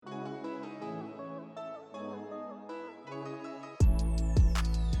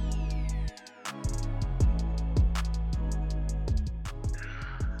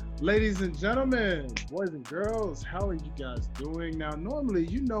Ladies and gentlemen, boys and girls, how are you guys doing? Now, normally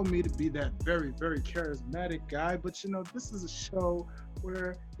you know me to be that very, very charismatic guy, but this is a show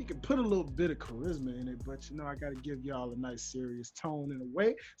where you can put a little bit of charisma in it, but I got to give y'all a nice serious tone in a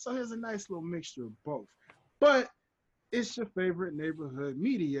way. So here's a nice little mixture of both. But it's your favorite neighborhood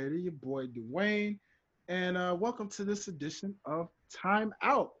mediator, your boy Dwayne, and welcome to this edition of Time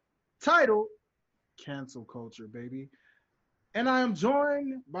Out, titled Cancel Culture, baby. And I am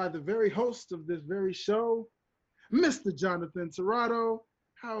joined by the very host of this very show, Mr. Jonathan Torado.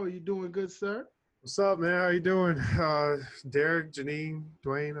 How are you doing, good sir? What's up, man? How you doing? Derek, Janine,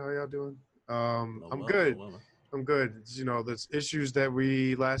 Dwayne, how y'all doing? I'm good. I'm good. There's issues that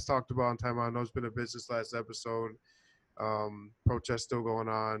we last talked about in time. I know it's been a business last episode. Protests still going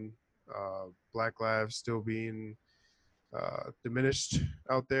on. Black lives still being diminished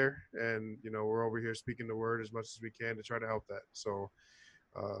out there. And, we're over here speaking the word as much as we can to try to help that. So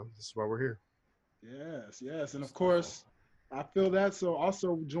this is why we're here. Yes. And of course, I feel that. So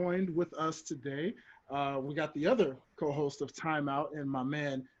also joined with us today, we got the other co-host of Time Out and my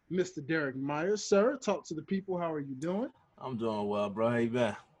man, Mr. Derek Myers. Sir, talk to the people. How are you doing? I'm doing well, bro. How you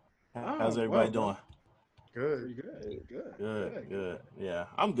been? How's everybody doing? Good. Pretty good. Good. Yeah,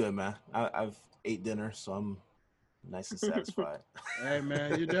 I'm good, man. I've ate dinner, so I'm nice and satisfied. Hey,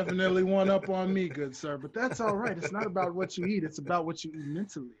 man, you definitely one up on me, good sir. But that's all right. It's not about what you eat. It's about what you eat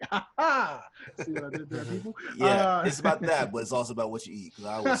mentally. See what I did there, people? Yeah, it's about that, but it's also about what you eat, because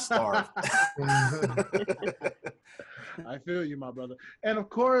I was starved. I feel you, my brother. And of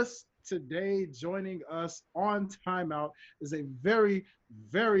course, today joining us on Timeout is a very,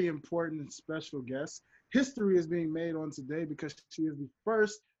 very important and special guest. History is being made on today because she is the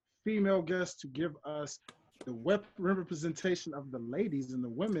first female guest to give us the representation of the ladies and the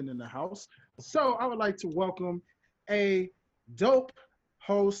women in the house. So I would like to welcome a dope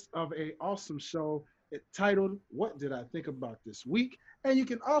host of an awesome show titled What Did I Think About This Week? And you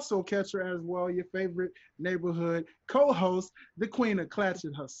can also catch her as well, your favorite neighborhood co-host, the queen of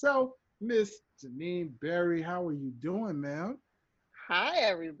Clatchet herself, Miss Janine Berry. How are you doing, ma'am? Hi,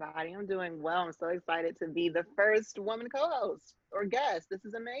 everybody. I'm doing well. I'm so excited to be the first woman co-host or guest. This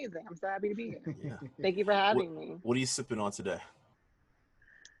is amazing. I'm so happy to be here. Yeah. Thank you for having me. What are you sipping on today?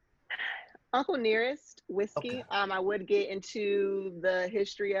 Uncle Nearest whiskey. Okay. I would get into the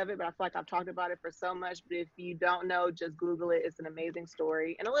history of it, but I feel like I've talked about it for so much. But if you don't know, just Google it. It's an amazing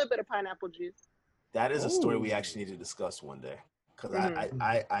story. And a little bit of pineapple juice. That is a story we actually need to discuss one day. Because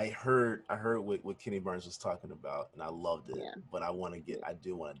I heard what Kenny Burns was talking about, and I loved it. Yeah. But I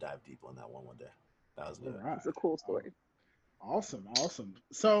do want to dive deeper on that one day. That was good. Right. It's a cool story. Awesome.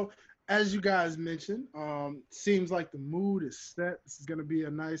 So, as you guys mentioned, seems like the mood is set. This is going to be a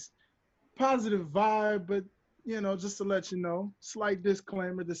nice, positive vibe. But just to let you know, slight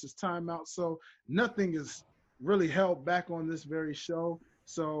disclaimer: this is Timeout, so nothing is really held back on this very show.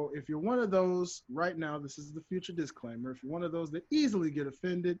 So if you're one of those right now, this is the future disclaimer. If you're one of those that easily get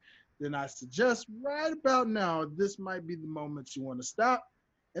offended, then I suggest right about now, this might be the moment you want to stop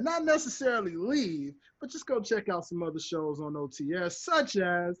and not necessarily leave, but just go check out some other shows on OTS, such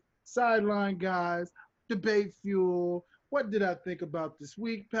as Sideline Guys, Debate Fuel, What Did I Think About This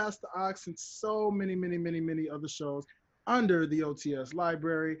Week, Past the Ox, and so many, many, many, many other shows under the OTS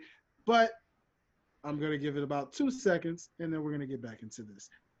library. But I'm going to give it about 2 seconds, and then we're going to get back into this.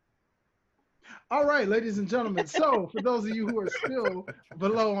 All right, ladies and gentlemen. So for those of you who are still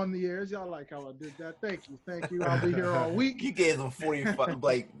below on the airs, y'all like how I did that. Thank you. I'll be here all week. You gave them 45,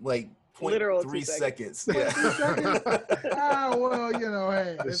 like 0.3 seconds. Yeah. Well,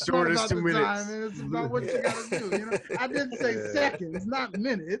 hey, it's not about the 2 minutes. Time, and it's about what you got to do. I didn't say seconds, not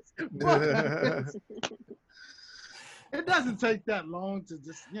minutes, but it doesn't take that long to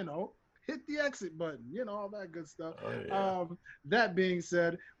just, hit the exit button, all that good stuff. Oh, yeah. That being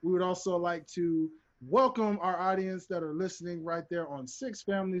said, we would also like to welcome our audience that are listening right there on Six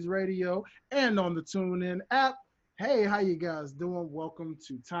Families Radio and on the TuneIn app. Hey, how you guys doing? Welcome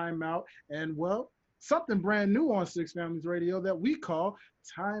to Time Out. And something brand new on Six Families Radio that we call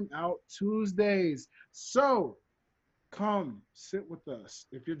Time Out Tuesdays. So come sit with us.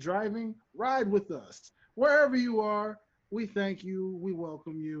 If you're driving, ride with us. Wherever you are, we thank you. We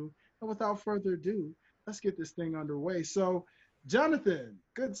welcome you. And without further ado, let's get this thing underway. So, Jonathan,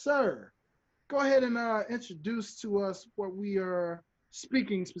 good sir, go ahead and introduce to us what we are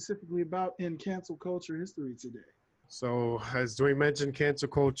speaking specifically about in cancel culture history today. So, as Dwayne mentioned, cancel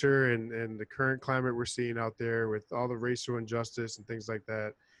culture and the current climate we're seeing out there with all the racial injustice and things like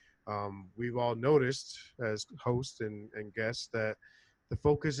that, we've all noticed as hosts and guests that the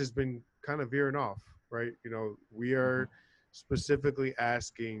focus has been kind of veering off, right? We are specifically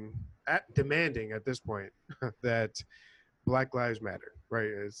demanding at this point that Black Lives Matter, right?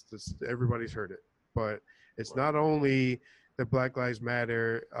 Everybody's heard it, but it's not only that Black Lives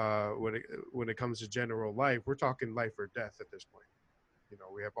Matter when it comes to general life. We're talking life or death at this point. You know,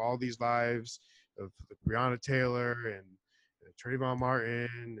 we have all these lives of Breonna Taylor and Trayvon Martin,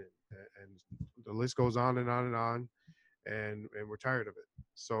 and the list goes on and on and on, and we're tired of it.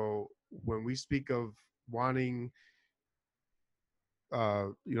 So when we speak of wanting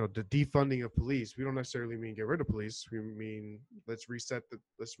the defunding of police, we don't necessarily mean get rid of police. We mean let's reset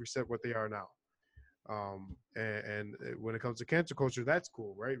what they are now. And when it comes to cancel culture, that's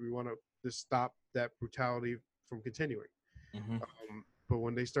cool, right? We want to just stop that brutality from continuing. Mm-hmm. But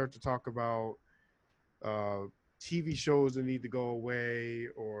when they start to talk about TV shows that need to go away,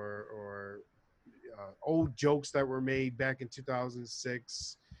 or old jokes that were made back in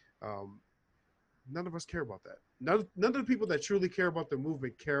 2006, none of us care about that. None of the people that truly care about the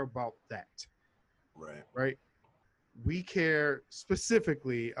movement care about that. Right? We care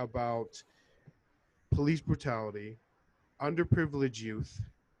specifically about police brutality, underprivileged youth,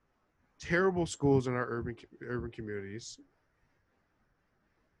 terrible schools in our urban communities.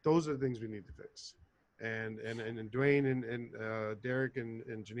 Those are the things we need to fix. And Dwayne and Derek and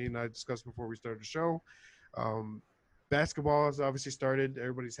Janine and I discussed before we started the show. Basketball has obviously started.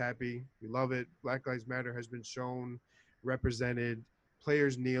 Everybody's happy. We love it. Black Lives Matter has been shown, represented,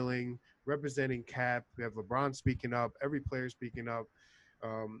 players kneeling, representing Cap. We have LeBron speaking up, every player speaking up.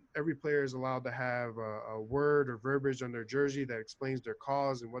 Every player is allowed to have a word or verbiage on their jersey that explains their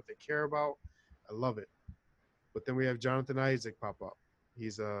cause and what they care about. I love it. But then we have Jonathan Isaac pop up.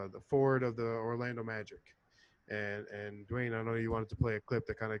 He's the forward of the Orlando Magic. And Dwayne, I know you wanted to play a clip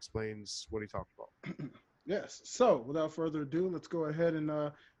that kind of explains what he talked about. Yes. So without further ado, let's go ahead and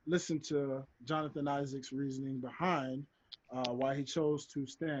listen to Jonathan Isaac's reasoning behind why he chose to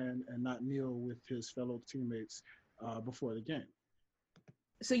stand and not kneel with his fellow teammates before the game.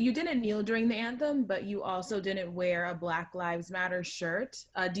 So you didn't kneel during the anthem, but you also didn't wear a Black Lives Matter shirt.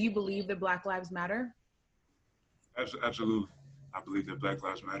 Do you believe that Black Lives Matter? Absolutely. I believe that Black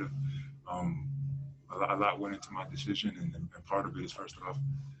Lives Matter. A lot went into my decision, and part of it is, first off,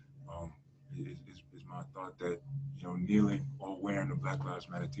 is my thought that, kneeling or wearing a Black Lives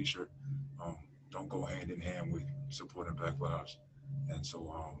Matter t-shirt don't go hand in hand with supporting Black lives. And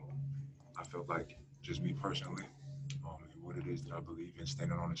so I felt like, just me personally, and what it is that I believe in,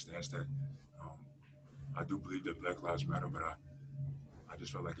 standing on the stance that I do believe that Black Lives Matter, but I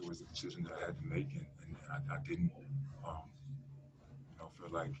just felt like it was a decision that I had to make, and I didn't feel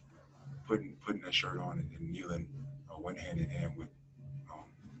like putting that shirt on and kneeling went hand in hand with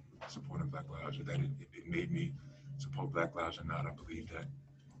supporting Black lives, or that it made me support Black lives or not. I believe that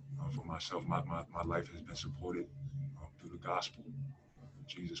for myself, my life has been supported through the gospel of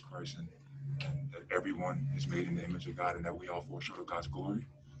Jesus Christ, and that everyone is made in the image of God, and that we all fall short of God's glory,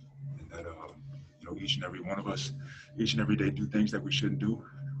 and that each and every one of us, each and every day, do things that we shouldn't do.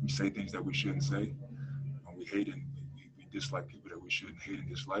 We say things that we shouldn't say. We hate and we dislike people that we shouldn't hate and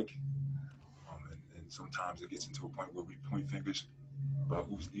dislike. And sometimes it gets into a point where we point fingers about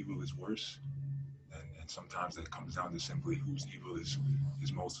whose evil is worse. And sometimes it comes down to simply whose evil is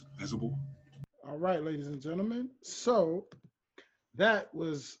most visible. All right, ladies and gentlemen. So that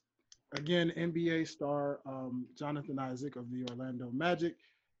was, again, NBA star Jonathan Isaac of the Orlando Magic.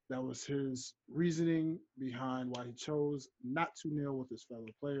 That was his reasoning behind why he chose not to kneel with his fellow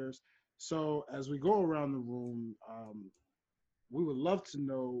players. So as we go around the room, we would love to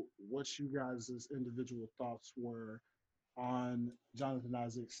know what you guys' individual thoughts were on Jonathan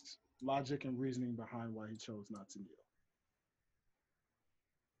Isaac's logic and reasoning behind why he chose not to kneel.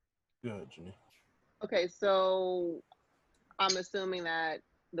 Good, Jimmy. Okay, so I'm assuming that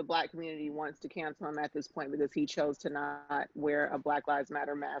the Black community wants to cancel him at this point because he chose to not wear a Black Lives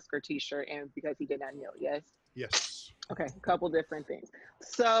Matter mask or t-shirt, and because he did not kneel, yes? Yes. Okay, a couple different things.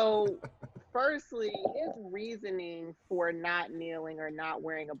 So firstly, his reasoning for not kneeling or not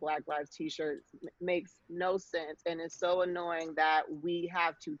wearing a Black Lives t-shirt makes no sense, and it's so annoying that we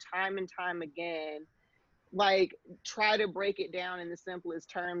have to time and time again try to break it down in the simplest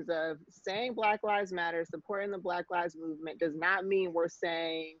terms of saying Black Lives Matter, supporting the Black Lives movement does not mean we're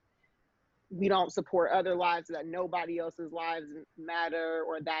saying we don't support other lives, that nobody else's lives matter,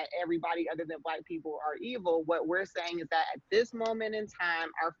 or that everybody other than Black people are evil. What we're saying is that at this moment in time,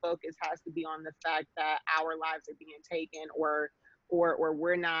 our focus has to be on the fact that our lives are being taken, or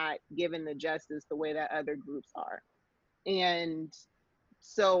we're not given the justice the way that other groups are. And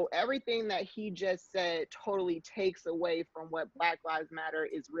so everything that he just said totally takes away from what Black Lives Matter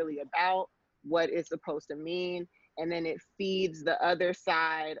is really about, what it's supposed to mean. and then it feeds the other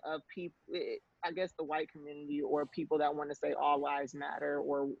side of people, I guess the white community or people that want to say all lives matter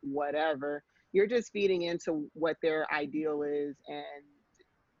or whatever. You're just feeding into what their ideal is, and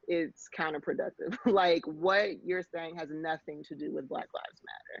it's counterproductive. Like what you're saying has nothing to do with Black Lives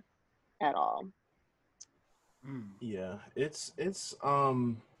Matter at all. Yeah, it's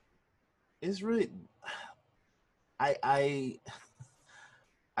really, I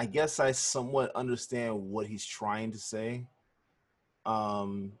I guess I somewhat understand what he's trying to say,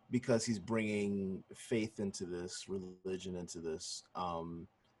 because he's bringing faith into this, religion into this.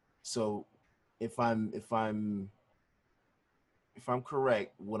 So if I'm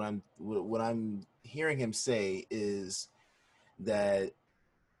correct, what I'm hearing him say is that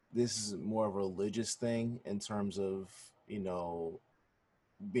this is more of a religious thing in terms of,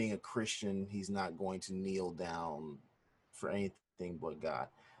 being a Christian, he's not going to kneel down for anything but God.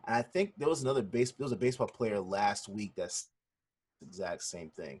 And I think there was a baseball player last week that's the exact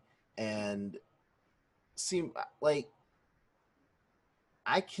same thing. And seem like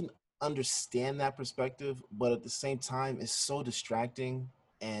I can understand that perspective, but at the same time, it's so distracting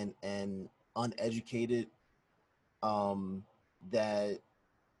and uneducated, that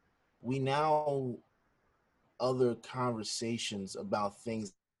we now other conversations about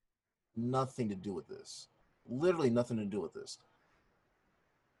things nothing to do with this, literally nothing to do with this.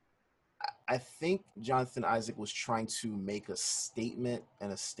 I think Jonathan Isaac was trying to make a statement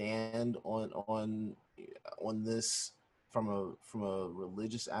and a stand on this from a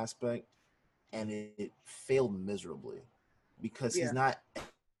religious aspect, and it failed miserably because he's not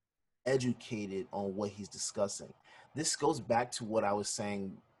educated on what he's discussing. This goes back to what I was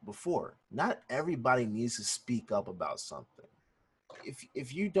saying before. Not everybody needs to speak up about something.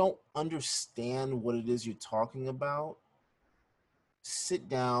 If you don't understand what it is you're talking about, sit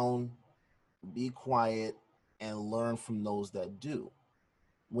down, be quiet, and learn from those that do.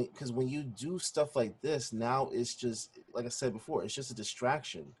 Because when you do stuff like this, now it's just, like I said before, it's just a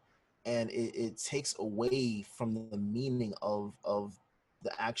distraction, and it takes away from the meaning of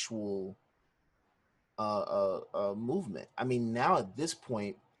the actual movement. I mean, now at this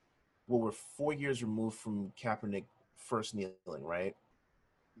point, well, we're 4 years removed from Kaepernick first kneeling, right?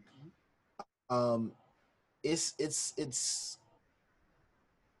 It's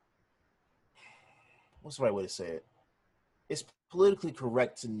what's the right way to say it? It's politically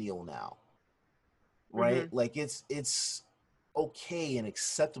correct to kneel now, right? Mm-hmm. Like it's okay and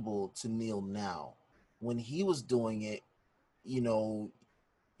acceptable to kneel now. When he was doing it, you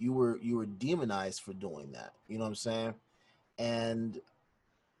were demonized for doing that. You know what I'm saying? And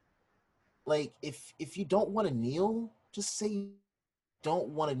like if you don't want to kneel, just say you don't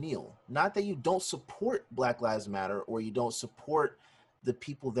want to kneel. Not that you don't support Black Lives Matter or you don't support the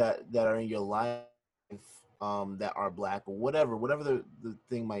people that are in your life, that are Black or whatever the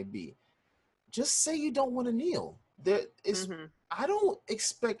thing might be. Just say you don't want to kneel. There is I don't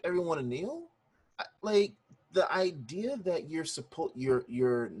expect everyone to kneel. Like the idea that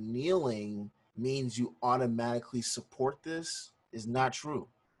you're kneeling means you automatically support this is not true.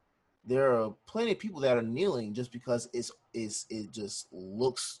 There are plenty of people that are kneeling just because it just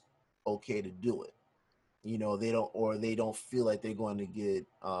looks okay to do it. They don't feel like they're going to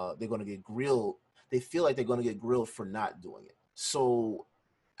get grilled. They feel like they're going to get grilled for not doing it. So,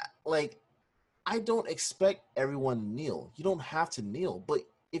 like, I don't expect everyone to kneel. You don't have to kneel, but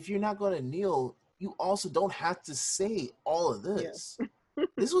if you're not going to kneel, you also don't have to say all of this. Yeah.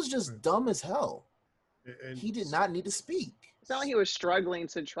 This was just dumb as hell. And he did not need to speak. It's not like he was struggling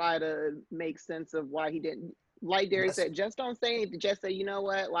to try to make sense of why he didn't. Like Derek said, just don't say anything. Just say, you know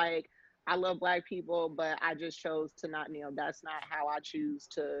what, like, I love Black people, but I just chose to not kneel. That's not how I choose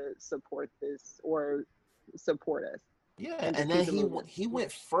to support this or support us. Yeah, and then he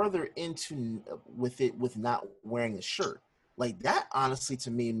went further into with not wearing a shirt. Like that, honestly, to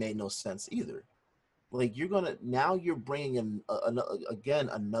me, made no sense either. Like you're bringing in again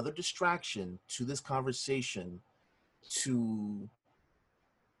another distraction to this conversation to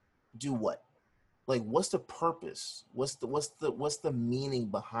do what? Like, what's the purpose? What's the meaning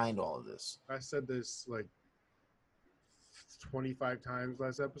behind all of this? I said this like 25 times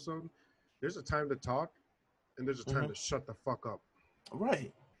last episode. There's a time to talk, and there's a time to shut the fuck up.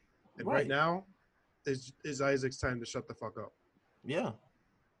 Right. And right now is Isaac's time to shut the fuck up. Yeah.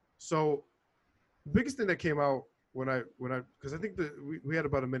 So the biggest thing that came out when I because I think that we had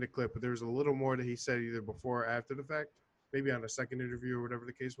about a minute clip, but there was a little more that he said either before or after the fact, maybe on a second interview or whatever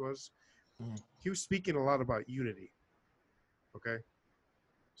the case was. He was speaking a lot about unity. Okay.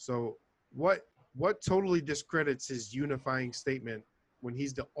 So what totally discredits his unifying statement when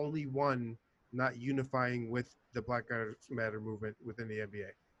he's the only one not unifying with the Black Lives Matter movement within the NBA.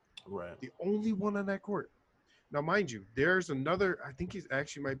 Right. The only one on that court. Now, mind you, there's another. I think he's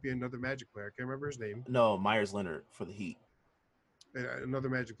actually might be another Magic player. I can't remember his name. No, Myers Leonard for the Heat. Another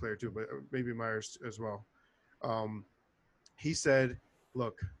Magic player too, but maybe Myers as well. He said,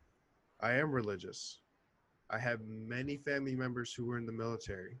 "Look, I am religious. I have many family members who were in the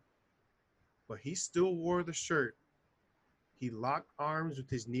military, but he still wore the shirt. He locked arms with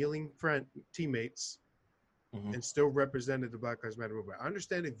his kneeling teammates, and still represented the Black Lives Matter movement. I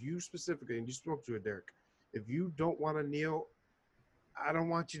understand if you specifically, and you spoke to it, Derek, if you don't want to kneel, I don't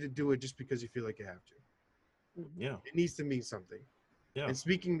want you to do it just because you feel like you have to. Yeah. It needs to mean something. Yeah. And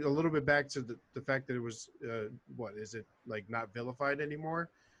speaking a little bit back to the fact that it was, what is it, like not vilified anymore?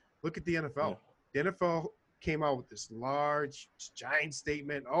 Look at the NFL. Yeah. The NFL came out with this large, giant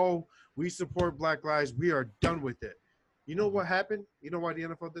statement. Oh, we support Black lives. We are done with it. You know what happened? You know why the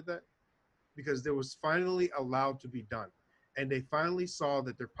NFL did that? Because it was finally allowed to be done. And they finally saw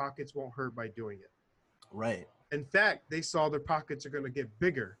that their pockets won't hurt by doing it. Right. In fact, they saw their pockets are going to get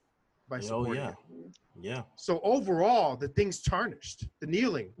bigger by supporting it. Yeah. So overall, the thing's tarnished. The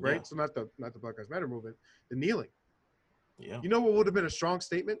kneeling, right? Yeah. So not the Black Lives Matter movement, the kneeling. Yeah. You know what would have been a strong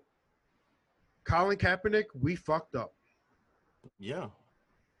statement? Colin Kaepernick, we fucked up. Yeah.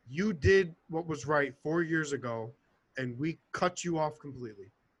 You did what was right 4 years ago, and we cut you off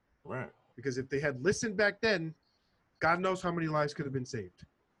completely. Right. Because if they had listened back then, God knows how many lives could have been saved.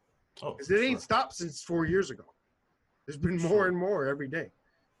 Oh, because it ain't stopped since 4 years ago. There's been more and more every day.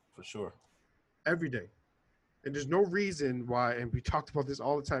 For sure. Every day. And there's no reason why, and we talked about this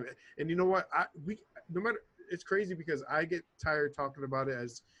all the time. And you know what? It's crazy because I get tired talking about it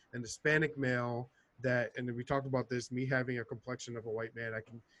as an Hispanic male and then we talked about this, me having a complexion of a white man, I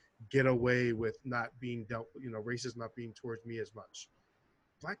can get away with not being racist not being towards me as much.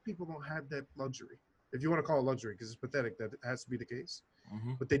 Black people don't have that luxury. If you want to call it luxury, because it's pathetic that it has to be the case.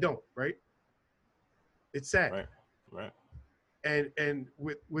 But they don't, right? It's sad. Right. And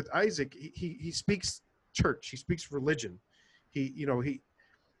with Isaac, he speaks church, he speaks religion.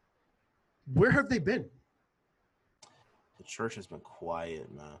 Where have they been? The church has been quiet,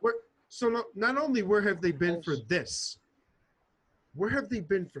 man. Not only where have they been for this, where have they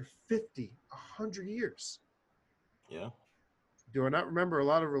been for 50, 100 years? Yeah. Do I not remember a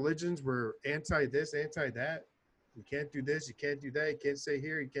lot of religions were anti this, anti that? You can't do this, you can't do that, you can't say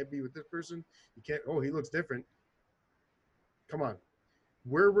here, you can't be with this person, you can't, oh, he looks different. Come on.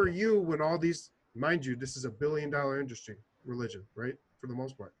 Where were you when all these, mind you, this is $1 billion industry, religion, right? For the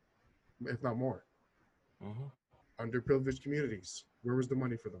most part, if not more. Underprivileged communities, where was the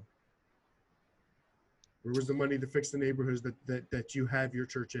money for them? Where was the money to fix the neighborhoods that you have your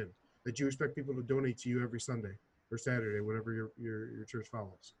church in, that you expect people to donate to you every Sunday or Saturday, whatever your church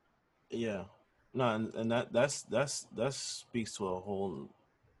follows? Yeah. No, and that speaks to a whole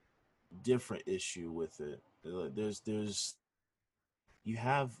different issue with it. There's you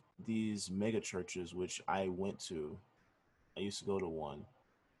have these mega churches, which I went to. I used to go to one.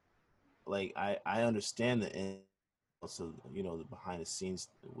 Like I understand also the behind the scenes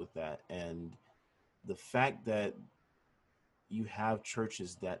with that, and the fact that you have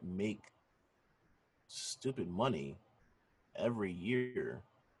churches that make stupid money every year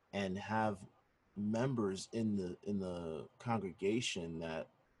and have members in the congregation that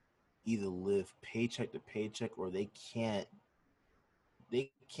either live paycheck to paycheck or they can't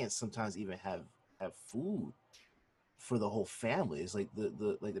sometimes even have food for the whole family. It's like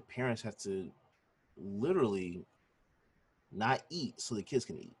the parents have to literally not eat so the kids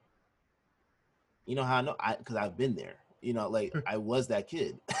can eat. You know how I know? Because I've been there. Like I was that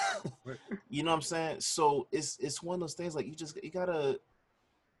kid. You know what I'm saying? So it's one of those things. Like you gotta,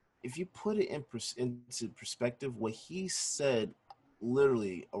 if you put it into perspective, what he said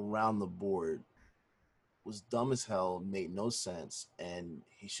literally around the board was dumb as hell, made no sense, and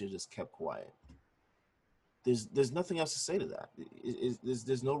he should have just kept quiet. There's nothing else to say to that.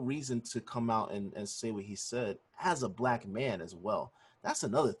 There's no reason to come out and say what he said as a black man as well. That's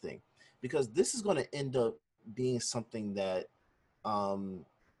another thing, because this is going to end up being something that that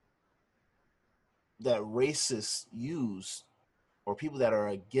racists use, or people that are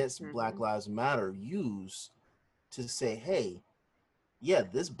against Black Lives Matter use to say, hey, yeah,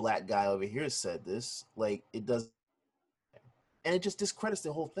 this black guy over here said this. Like, it does, and it just discredits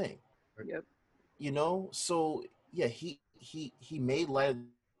the whole thing. Yep. So yeah, he made light of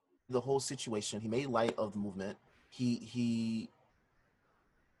the whole situation. He made light of the movement. He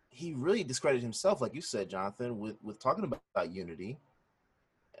really discredited himself, like you said, Jonathan, with talking about unity.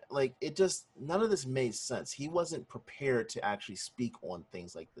 Like, it just, none of this made sense. He wasn't prepared to actually speak on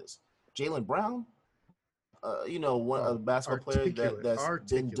things like this. Jaylen Brown, a basketball player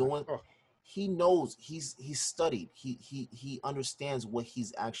that's been doing. Oh. He knows he's studied. He understands what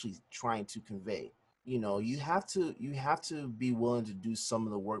he's actually trying to convey. You have to be willing to do some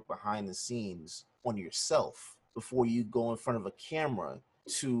of the work behind the scenes on yourself before you go in front of a camera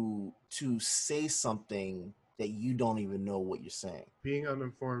to say something that you don't even know what you're saying. Being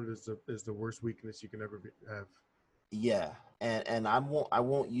uninformed is the worst weakness you can ever have. Yeah, and I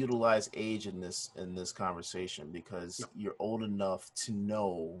won't utilize age in this conversation because you're old enough to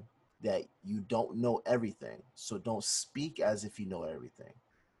know that you don't know everything. So don't speak as if you know everything.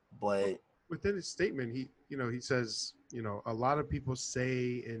 But within his statement, he says, a lot of people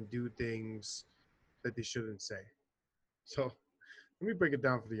say and do things that they shouldn't say. So let me break it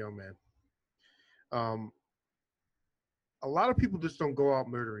down for the young man. A lot of people just don't go out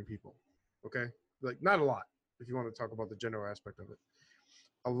murdering people. Okay, like not a lot. If you want to talk about the general aspect of it,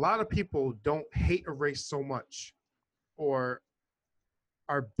 a lot of people don't hate a race so much, or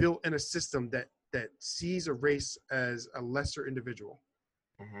are built in a system that sees a race as a lesser individual.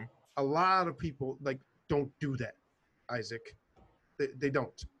 Mm-hmm. A lot of people don't do that, Isaac. They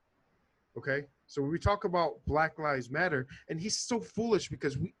don't. Okay, so when we talk about Black Lives Matter, and he's so foolish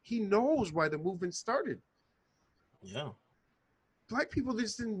because he knows why the movement started. Yeah. Black people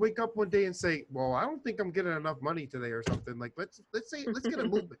just didn't wake up one day and say, well, I don't think I'm getting enough money today or something. Like, let's get a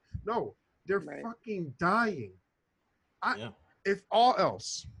movement. No, they're fucking dying. If all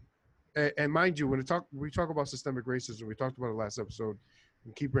else, and mind you, when we talk about systemic racism, we talked about it last episode,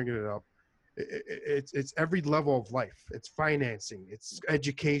 and keep bringing it up. It's every level of life. It's financing. It's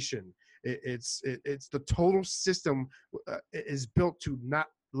education. It's the total system is built to not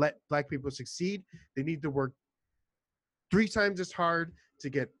let Black people succeed. They need to work 3 times as hard to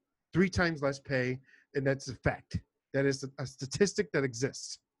get 3 times less pay, and that's a fact. That is a statistic that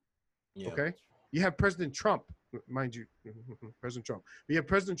exists. Yeah. Okay? You have President Trump, mind you, President Trump. You have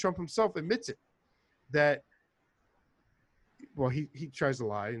President Trump himself admits it, that, well, he tries to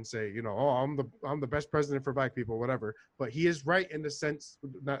lie and say, I'm the best president for Black people, whatever. But he is right in the sense,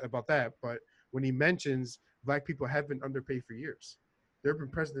 not about that, but when he mentions Black people have been underpaid for years. There have been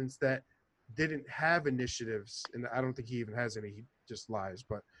presidents that didn't have initiatives, and I don't think he even has any. He just lies.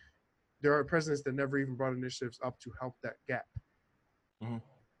 But there are presidents that never even brought initiatives up to help that gap.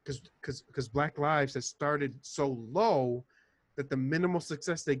 Because Black lives has started so low that the minimal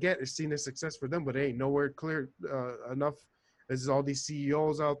success they get is seen as success for them, but it ain't nowhere clear enough. There's all these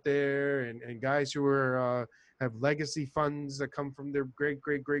CEOs out there and guys who are have legacy funds that come from their great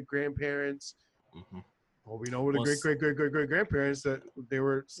grandparents. Mm-hmm. Well, we know where the great grandparents that they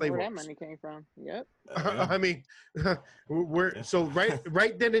were slave owners. Where that money came from? Yep. I mean, so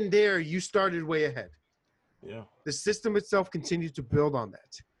right then and there, you started way ahead. Yeah. The system itself continues to build on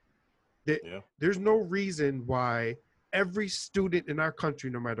that. There's no reason why every student in our country,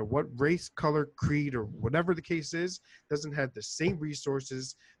 no matter what race, color, creed, or whatever the case is, doesn't have the same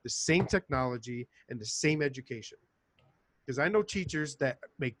resources, the same technology, and the same education. Because I know teachers that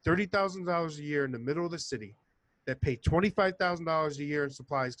make $30,000 a year in the middle of the city that pay $25,000 a year in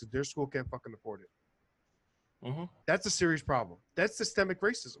supplies because their school can't fucking afford it. Mm-hmm. That's a serious problem. That's systemic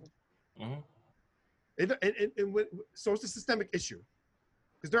racism. Mm-hmm. So it's a systemic issue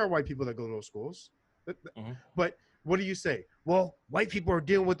because there are white people that go to those schools. Mm-hmm. But what do you say? Well, white people are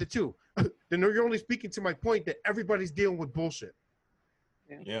dealing with it too. Then you're only speaking to my point that everybody's dealing with bullshit.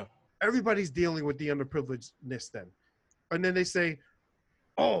 Yeah. Everybody's dealing with the underprivilegedness then. And then they say,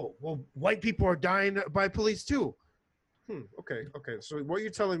 oh, well, white people are dying by police too. Okay. So what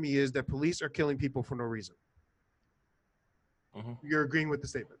you're telling me is that police are killing people for no reason. Mm-hmm. You're agreeing with the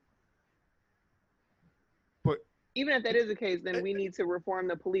statement. But even if that is the case, then we need to reform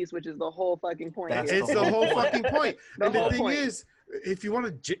the police, which is the whole fucking point. It's the whole fucking point. And the thing is, if you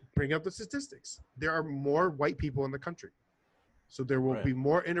want to bring up the statistics, there are more white people in the country. So there will be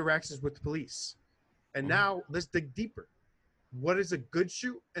more interactions with the police. And now let's dig deeper. What is a good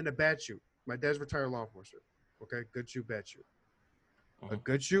shoot and a bad shoot? My dad's retired law enforcement. Okay, good shoot, bad shoot. A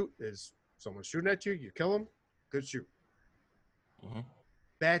good shoot is someone shooting at you, you kill them. Good shoot.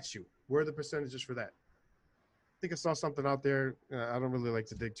 Bad shoot. Where are the percentages for that? I think I saw something out there. I don't really like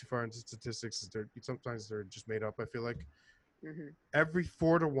to dig too far into statistics. Sometimes they're just made up, I feel like. Every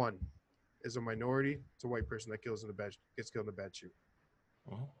 4 to 1 is a minority. It's a white person that gets killed in a bad shoot.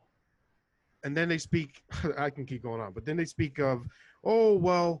 And then they speak, I can keep going on, but then they speak of,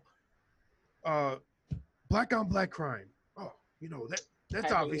 black on black crime. Oh,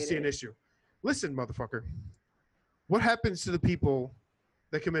 that's obviously an issue. Listen, motherfucker. What happens to the people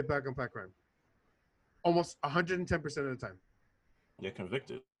that commit black on black crime? Almost 110% of the time. They're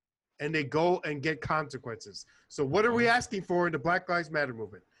convicted. and they go and get consequences. So what are we asking for in the Black Lives Matter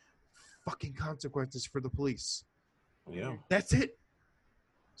movement? Fucking consequences for the police. Yeah. That's it.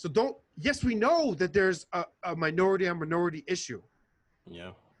 So yes, we know that there's a minority on minority issue.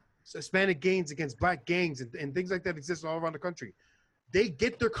 Yeah. So Hispanic gangs against black gangs and things like that exist all around the country. They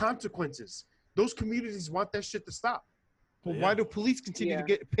get their consequences. Those communities want that shit to stop. But why do police continue to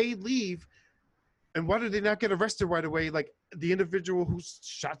get paid leave? And why do they not get arrested right away, like the individual who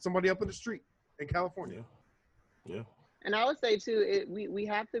shot somebody up in the street in California? Yeah. And I would say too, we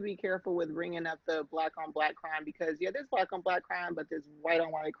have to be careful with bringing up the black on black crime, because there's black on black crime, but there's white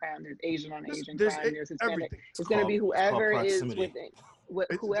on white crime, there's Asian on Asian crime, there's Hispanic. Everything. It's going to be whoever is within,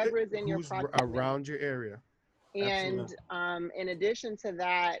 whoever is in your proximity, around your area. And in addition to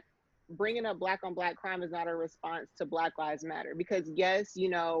that, bringing up black on black crime is not a response to Black Lives Matter, because yes,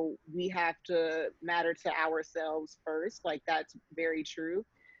 we have to matter to ourselves first, like that's very true,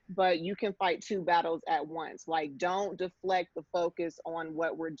 but you can fight two battles at once. Like, don't deflect the focus on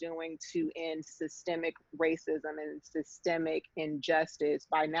what we're doing to end systemic racism and systemic injustice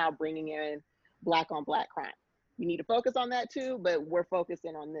by now bringing in black on black crime. You need to focus on that too, but we're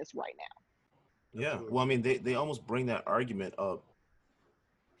focusing on this right now. Yeah, well, I mean, they almost bring that argument up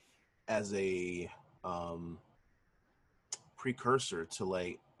as a precursor to,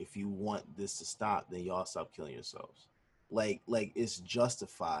 like, if you want this to stop, then y'all stop killing yourselves. Like it's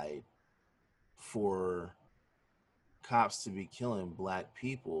justified for cops to be killing black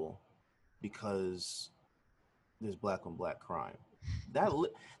people because there's black on black crime. Do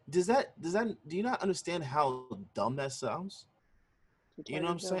you not understand how dumb that sounds? You know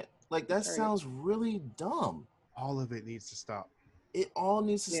what I'm saying? Like, that sounds really dumb. All of it needs to stop. It all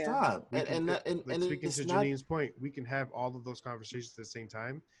needs to stop. And speaking to Janine's point, we can have all of those conversations at the same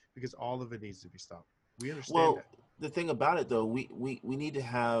time because all of it needs to be stopped. We understand that. The thing about it, though, we need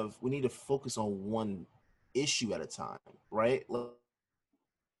to focus on one issue at a time, right?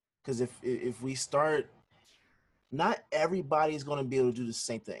 Because if we start, not everybody's going to be able to do the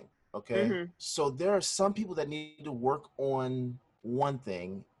same thing. Okay, so there are some people that need to work on one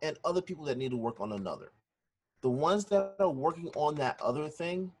thing and other people that need to work on another. The ones that are working on that other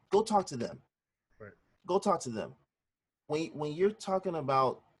thing, go talk to them. Right. Go talk to them. When you're talking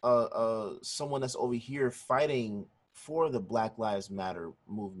about someone that's over here fighting for the Black Lives Matter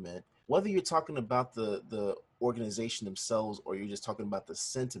movement, whether you're talking about the organization themselves or you're just talking about the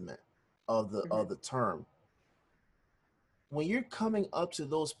sentiment of the term, when you're coming up to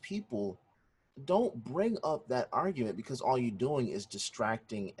those people, don't bring up that argument, because all you're doing is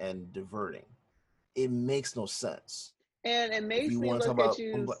distracting and diverting. It makes no sense. And it makes me look at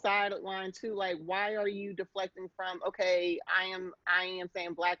you sideline too. Like, why are you deflecting from, okay, I am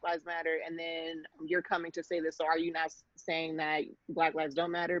saying Black Lives Matter, and then you're coming to say this. So are you not saying that Black lives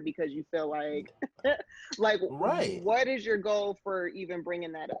don't matter because you feel like, like, right? What is your goal for even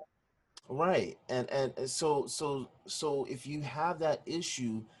bringing that up? Right. And so if you have that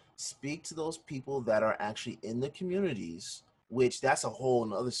issue, speak to those people that are actually in the communities, which that's a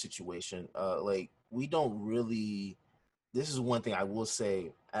whole other situation. Like, we don't really. This is one thing I will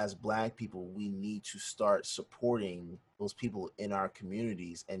say, as Black people, we need to start supporting those people in our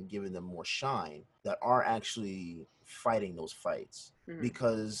communities and giving them more shine that are actually fighting those fights,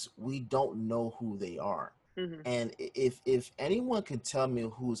 because we don't know who they are. And if anyone can tell me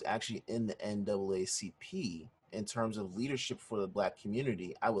who's actually in the NAACP in terms of leadership for the Black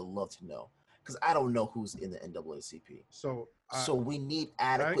community, I would love to know, because I don't know who's in the NAACP. So we need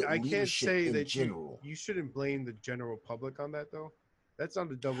adequate leadership in general. You shouldn't blame the general public on that, though. That's on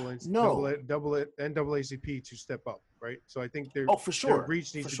the NAACP to step up, right? So I think their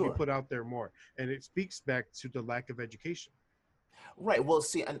reach needs to be put out there more, and it speaks back to the lack of education. Right. Well,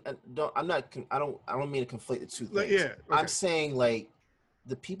 see, I don't mean to conflate the two things. Yeah. Okay. I'm saying, like,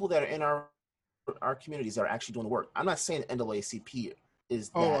 the people that are in our communities that are actually doing the work. I'm not saying the NAACP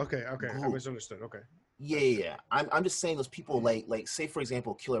is. Okay. I misunderstood. Okay. Yeah. I'm just saying those people, like say for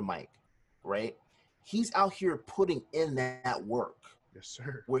example, Killer Mike, right? He's out here putting in that work. Yes,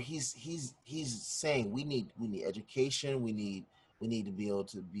 sir. Where he's saying we need education. We need to be able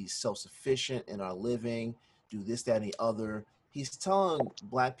to be self-sufficient in our living. Do this, that, and the other. He's telling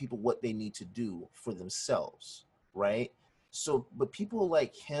Black people what they need to do for themselves, right? So, but people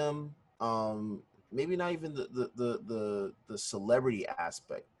like him, maybe not even the celebrity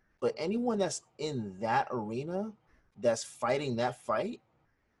aspect, but anyone that's in that arena, that's fighting that fight,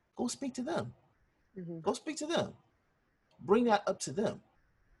 go speak to them. Go speak to them. Bring that up to them.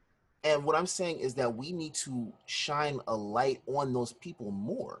 And what I'm saying is that we need to shine a light on those people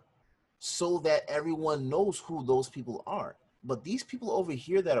more, so that everyone knows who those people are. But these people over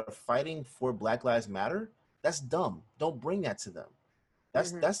here that are fighting for Black Lives Matter, that's dumb. Don't bring that to them.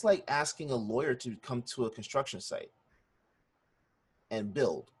 That's like asking a lawyer to come to a construction site and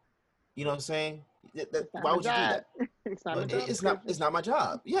build. You know what I'm saying? Why would you do that? It's not, it's not my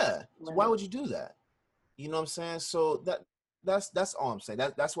job. Yeah. So why would you do that? You know what I'm saying? So that's all I'm saying.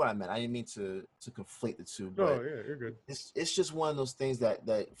 That's what I meant. I didn't mean to conflate the two. But yeah, you're good. It's just one of those things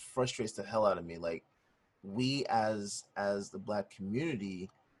that frustrates the hell out of me. Like, we as the Black community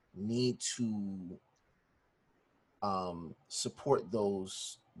need to support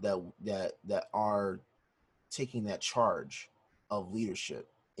those that are taking that charge of leadership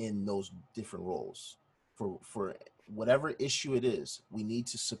in those different roles for whatever issue it is. We need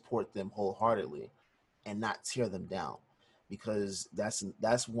to support them wholeheartedly and not tear them down, because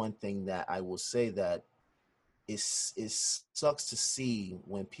that's one thing that I will say that it sucks to see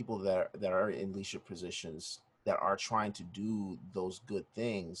when people that are in leadership positions that are trying to do those good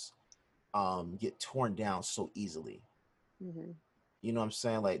things get torn down so easily. You know what I'm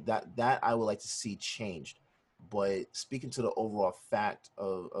saying? Like that I would like to see changed. But speaking to the overall fact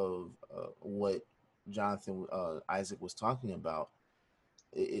of what Jonathan Isaac was talking about,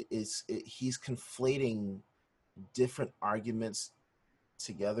 he's conflating different arguments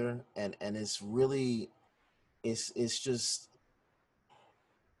together, and it's really it's just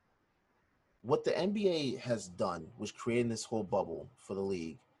what the NBA has done was creating this whole bubble for the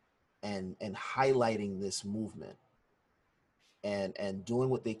league and highlighting this movement and doing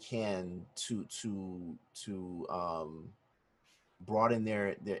what they can to broaden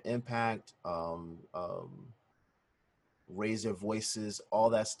their impact, raise their voices, all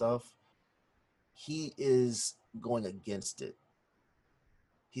that stuff. He is going against it.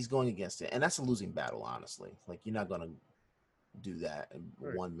 He's going against it, and that's a losing battle, honestly. Like, you're not going to do that, and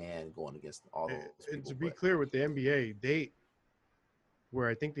one man going against all those people. And to be clear, with the NBA, where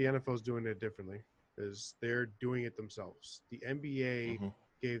I think the NFL is doing it differently, is they're doing it themselves. The NBA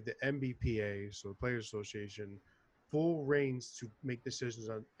gave the NBPA, so the Players Association, full reins to make decisions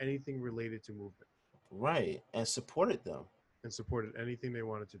on anything related to movement. Right, and supported them. And supported anything they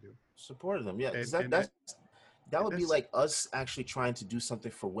wanted to do. Supported them, yeah. That would be like us actually trying to do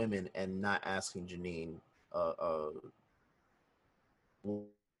something for women and not asking Janine what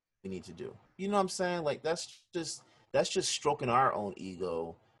we need to do. You know what I'm saying? Like, that's just stroking our own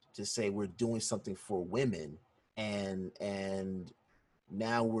ego to say we're doing something for women, and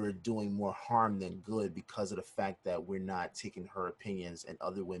now we're doing more harm than good because of the fact that we're not taking her opinions and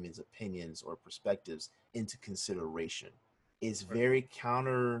other women's opinions or perspectives into consideration. It's very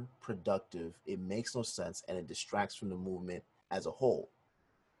counterproductive. It makes no sense, and it distracts from the movement as a whole.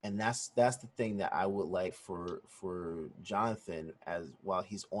 And that's the thing that I would like for Jonathan, as while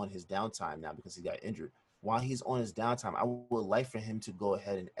he's on his downtime now because he got injured. While he's on his downtime, I would like for him to go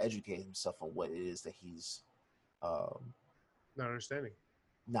ahead and educate himself on what it is that he's not understanding.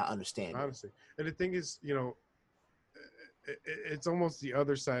 Honestly. And the thing is, you know, it's almost the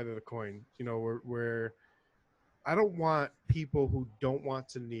other side of the coin, you know, where I don't want people who don't want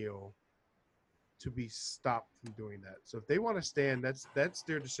to kneel to be stopped from doing that. So if they want to stand, that's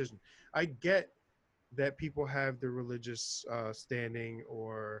their decision. I get that people have their religious standing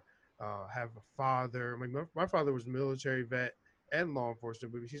or have a father. I mean, my father was a military vet and law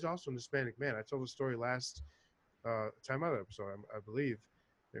enforcement, but he's also an Hispanic man. I told the story last Time Out episode, I believe.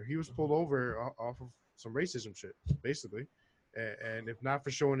 He was pulled over off of some racism shit, basically. And if not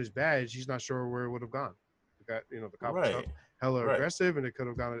for showing his badge, he's not sure where it would have gone. The cop was hella aggressive, and it could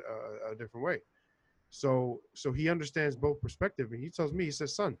have gone a different way. So he understands both perspectives, and he tells me, he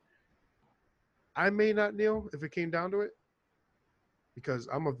says, son, I may not kneel if it came down to it, because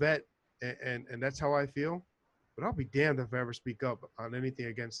I'm a vet, and that's how I feel. But I'll be damned if I ever speak up on anything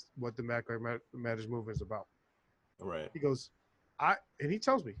against what the Black Lives Matter movement is about. Right. He goes, and he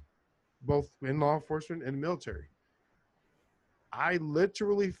tells me, both in law enforcement and military, I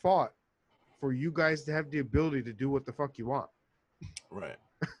literally fought for you guys to have the ability to do what the fuck you want. Right.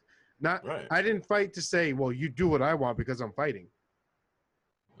 I didn't fight to say, well, you do what I want because I'm fighting.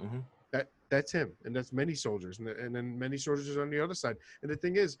 That's him, and that's many soldiers, and then many soldiers on the other side. And the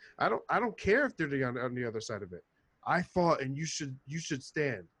thing is, I don't care if they're on the other side of it. I fought, and you should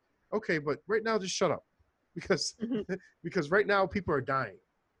stand. Okay, but right now, just shut up, because right now people are dying,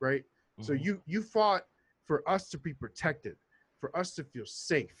 right? So you fought for us to be protected, for us to feel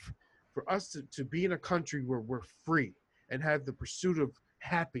safe, for us to be in a country where we're free and have the pursuit of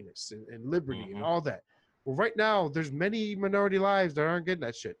happiness and liberty and all that. Well, right now, there's many minority lives that aren't getting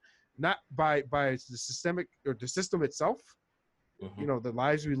that shit. Not by the system itself, you know, the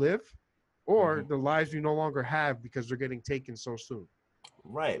lives we live, or the lives we no longer have because they're getting taken so soon.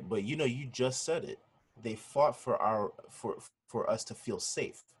 Right, but you just said it. They fought for us to feel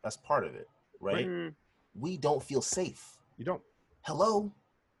safe. That's part of it, right? We don't feel safe. You don't. Hello.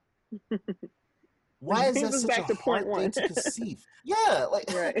 Why is that such a hard thing to conceive? Yeah, like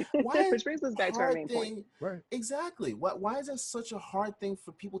why? Which brings us back to our main point. Right. Exactly. Why is that such a hard thing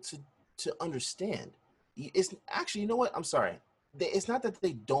for people to understand? It's actually, you know what? I'm sorry. It's not that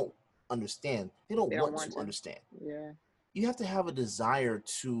they don't understand. They don't want to understand. Yeah. You have to have a desire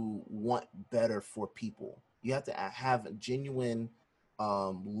to want better for people. You have to have a genuine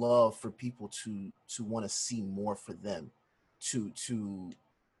love for people to want to see more for them, to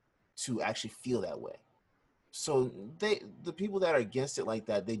actually feel that way. So the people that are against it like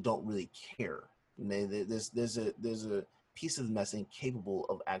that, they don't really care. And there's a piece of them that's incapable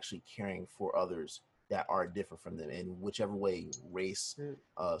of actually caring for others that are different from them in whichever way, race,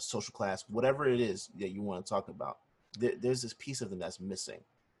 social class, whatever it is that you want to talk about. There's this piece of them that's missing.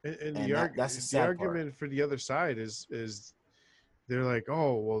 And that's the argument part. For the other side is they're like,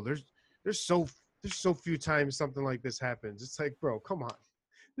 oh well, there's so few times something like this happens. It's like, bro, come on.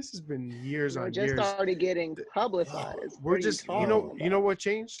 This has been years on years. Just started getting publicized. We're just, you know what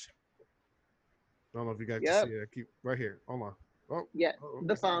changed? I don't know if you guys can see it. I keep right here. Hold on. Oh, yeah,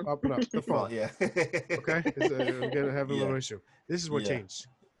 the phone. Up and up. The phone. Yeah. Okay. I'm gonna have a little issue. This is what changed.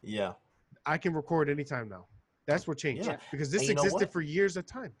 Yeah. I can record anytime now. That's what changed. Yeah. Because this existed for years at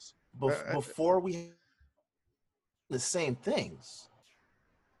times. Before we the same things,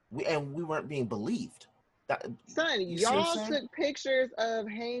 we weren't being believed. Son, y'all took pictures of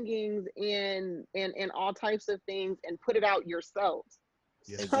hangings in all types of things and put it out yourselves.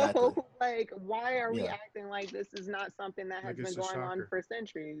 Yes. Exactly. So, like, why are we acting like this is not something that has been going on for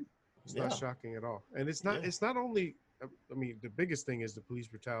centuries? It's not shocking at all. And it's not. It's not only. I mean, the biggest thing is the police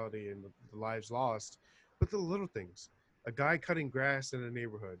brutality and the lives lost, but the little things. A guy cutting grass in a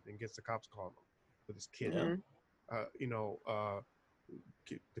neighborhood and gets the cops calling him with his kid.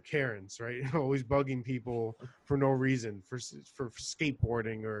 The Karens, right? Always bugging people for no reason, for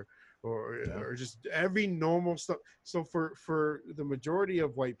skateboarding or just every normal stuff. So for the majority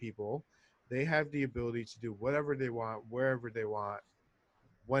of white people, they have the ability to do whatever they want, wherever they want,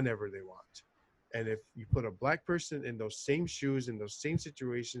 whenever they want. And if you put a black person in those same shoes, in those same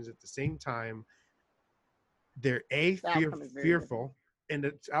situations at the same time, they're fearful, and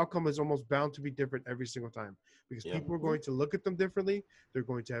the outcome is almost bound to be different every single time because people are going to look at them differently. They're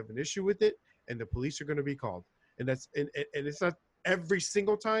going to have an issue with it, and the police are going to be called. And that's and it's not every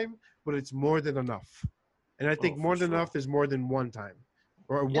single time, but it's more than enough. And I think more than enough is more than one time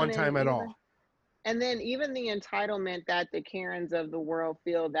or one time at all. And then even the entitlement that the Karens of the world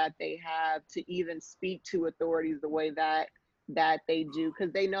feel that they have to even speak to authorities the way that they do,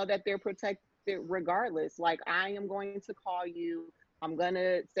 because they know that they're protected regardless. Like, I am going to call you. I'm going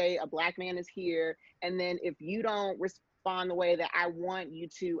to say a black man is here. And then if you don't respond the way that I want you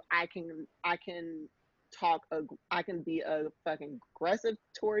to, I can be a fucking aggressive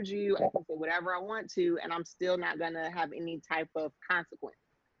towards you. I can say whatever I want to, and I'm still not going to have any type of consequence.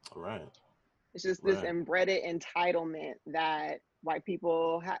 Right. It's just this embedded entitlement that white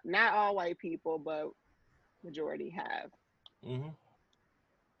people have, not all white people, but majority have. Mm-hmm.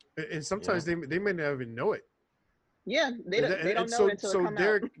 And sometimes they may not even know it. Yeah, they don't know it until it comes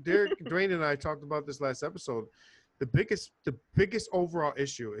out. Derek, Dwayne, and I talked about this last episode. The biggest overall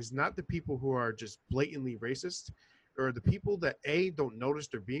issue is not the people who are just blatantly racist, or the people that A, don't notice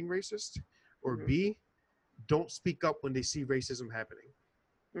they're being racist, or B, don't speak up when they see racism happening.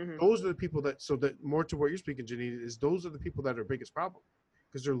 Those are the people that more to what you're speaking, Janine, is those are the people that are biggest problem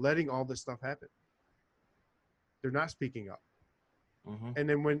because they're letting all this stuff happen. They're not speaking up. And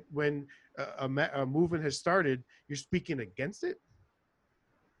then when a movement has started, you're speaking against it.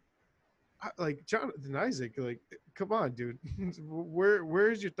 Like Jonathan Isaac, like, come on, dude.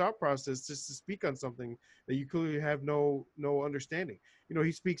 Where's your thought process just to speak on something that you clearly have no understanding? You know,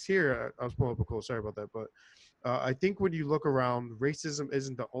 he speaks here. I was pulling up a quote. Sorry about that, but I think when you look around, racism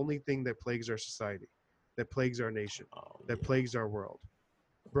isn't the only thing that plagues our society, that plagues our nation, that plagues our world.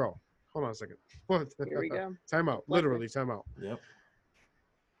 Bro, hold on a second. Here we go. Time out. Literally, time out. Yep.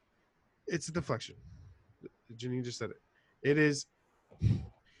 It's a deflection. Janine just said it. It is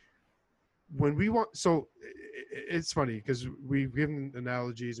when we want. So it's funny because we've given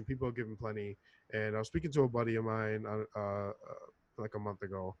analogies and people have given plenty. And I was speaking to a buddy of mine like a month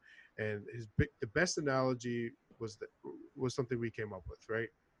ago, and the best analogy was something we came up with, right?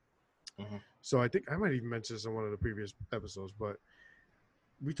 So I think I might even mention this in one of the previous episodes, but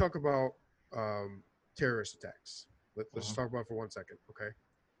we talk about terrorist attacks. Let's just talk about it for 1 second, okay?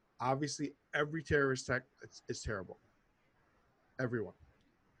 obviously every terrorist attack is terrible. Everyone.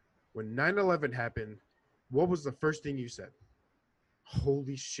 When 9/11 happened, what was the first thing you said?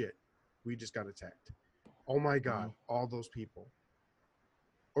 Holy shit, we just got attacked. Oh my God, all those people.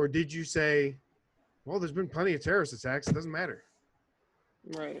 Or did you say, well, there's been plenty of terrorist attacks. It doesn't matter.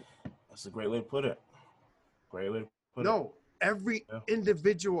 Right. That's a great way to put it. Great way to put it. No, every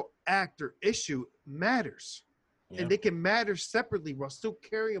individual act or issue matters. Yeah. And they can matter separately while still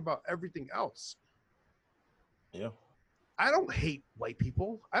caring about everything else. Yeah. I don't hate white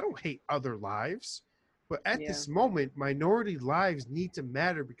people. I don't hate other lives. But at this moment, minority lives need to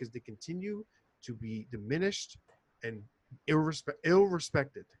matter because they continue to be diminished and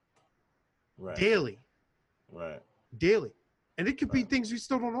ill-respected. Right. Daily. Right. Daily. And it could be things we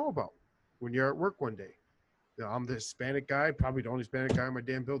still don't know about when you're at work one day. You know, I'm the Hispanic guy, probably the only Hispanic guy in my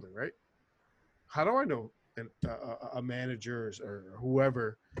damn building, right? How do I know a manager or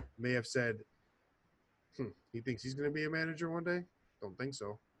whoever may have said, he thinks he's going to be a manager one day? Don't think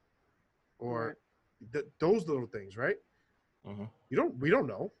so. Or those little things, right? We don't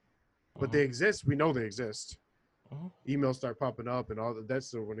know, but they exist. We know they exist. Emails start popping up and all that.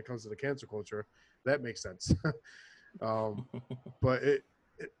 That's when it comes to the cancel culture, that makes sense. But it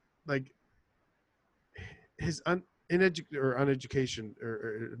like his uneducation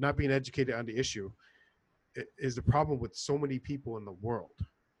or not being educated on the issue is the problem with so many people in the world,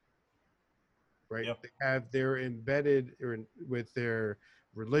 right? They're embedded with their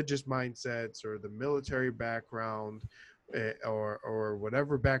religious mindsets or the military background or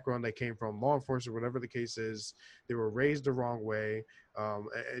whatever background they came from, law enforcement, whatever the case is. They were raised the wrong way,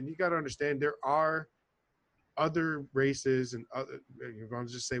 and you got to understand there are other races and other, you're going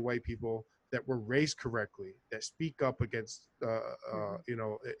to just say white people that were raised correctly, that speak up against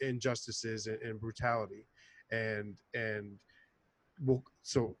injustices and brutality, and well,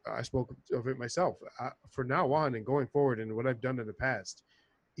 so I spoke of it myself. For now on and going forward, and what I've done in the past,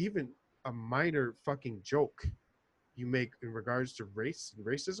 even a minor fucking joke you make in regards to race and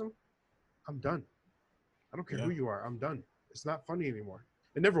racism, I'm done. I don't care who you are. I'm done. It's not funny anymore.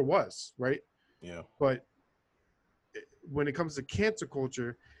 It never was, right? Yeah. But when it comes to cancel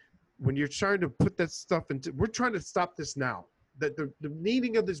culture, when you're trying to put that stuff into, we're trying to stop this now. That the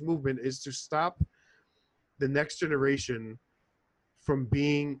meaning of this movement is to stop the next generation from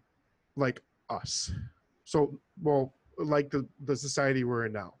being like us. So, well, like the society we're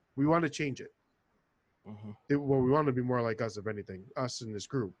in now. We want to change it. We want to be more like us, if anything, us in this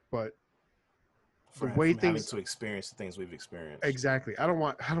group. But the way things having to experience the things we've experienced. Exactly. I don't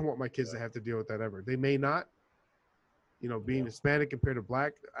want my kids to have to deal with that ever. They may not. You know, being Hispanic compared to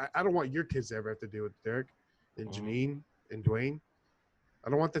Black, I don't want your kids to ever have to deal with Derek and Janine and Dwayne. I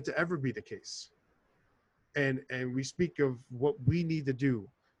don't want that to ever be the case. And we speak of what we need to do.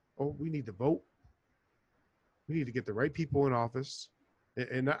 Oh, we need to vote. We need to get the right people in office.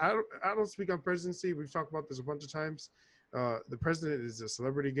 And I don't speak on presidency. We've talked about this a bunch of times. The president is a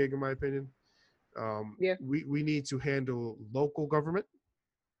celebrity gig, in my opinion. We need to handle local government,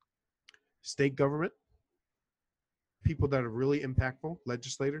 state government, people that are really impactful,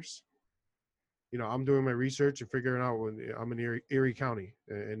 legislators. You know, I'm doing my research and figuring out when I'm in Erie County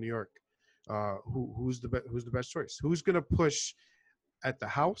in New York. Who's the best choice? Who's going to push at the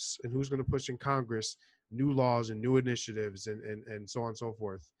House and who's going to push in Congress new laws and new initiatives and so on and so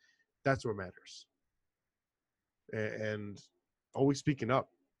forth. That's what matters. And always speaking up.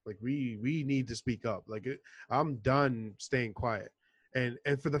 Like we need to speak up. Like I'm done staying quiet. And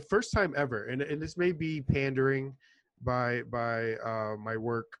for the first time ever, and this may be pandering by my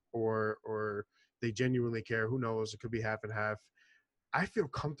work or they genuinely care. Who knows? It could be half and half. I feel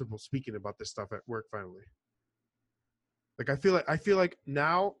comfortable speaking about this stuff at work finally. Like I feel like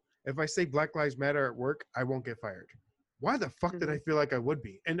now if I say Black Lives Matter at work, I won't get fired. Why the fuck did I feel like I would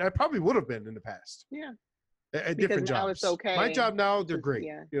be? And I probably would have been in the past. Yeah. At different now jobs. It's okay. My job now, they're great.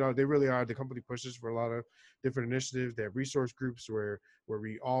 Yeah. You know, they really are. The company pushes for a lot of different initiatives. They have resource groups where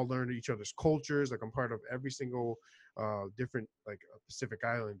we all learn each other's cultures. Like I'm part of every single different like Pacific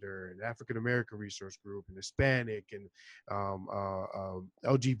Islander and African American resource group and Hispanic and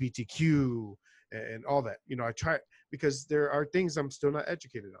LGBTQ and all that. You know, I try because there are things I'm still not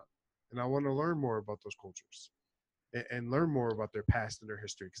educated on, and I want to learn more about those cultures and learn more about their past and their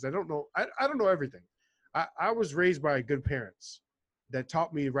history because I don't know. I don't know everything. I was raised by good parents that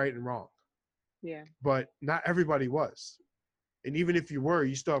taught me right and wrong. Yeah. But not everybody was. And even if you were,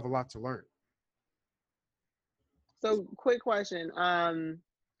 you still have a lot to learn. So quick question.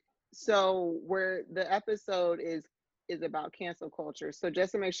 So where the episode is about cancel culture. So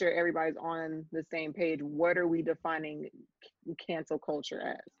just to make sure everybody's on the same page, what are we defining cancel culture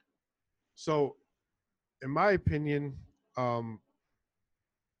as? So, in my opinion,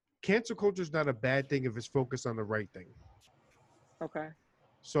 cancel culture is not a bad thing if it's focused on the right thing. Okay.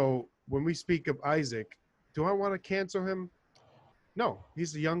 So when we speak of Isaac, do I want to cancel him? No,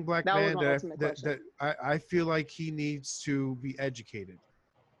 he's a young black That was man my ultimate question. I feel like he needs to be educated.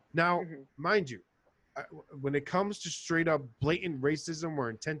 Now, mind you, when it comes to straight up blatant racism or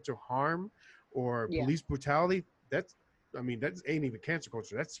intent to harm or police brutality, that ain't even cancel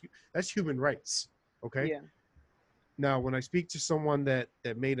culture. That's human rights. Okay. Yeah. Now, when I speak to someone that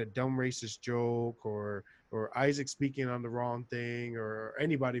made a dumb racist joke or Isaac speaking on the wrong thing or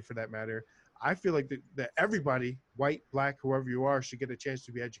anybody for that matter, I feel like that everybody, white, black, whoever you are, should get a chance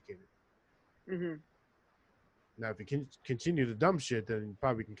to be educated. Mm-hmm. Now, if you can continue the dumb shit, then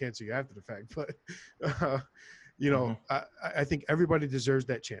probably can cancel you after the fact. But, I think everybody deserves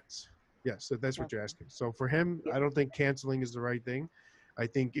that chance. Yes, so that's what you're asking. So for him, I don't think canceling is the right thing. I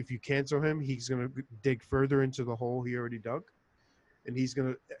think if you cancel him, he's going to dig further into the hole he already dug. And he's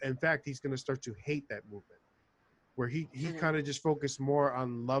going to start to hate that movement. Where he kind of just focused more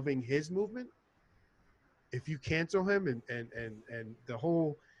on loving his movement. If you cancel him and the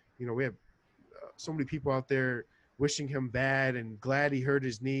whole, we have so many people out there wishing him bad and glad he hurt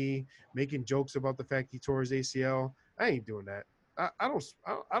his knee, making jokes about the fact he tore his ACL. I ain't doing that. I'm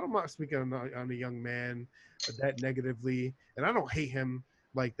not speaking on a young man that negatively, and I don't hate him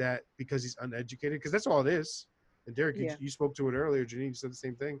like that because he's uneducated, because that's all it is. And Derek, you spoke to it earlier. Janine said the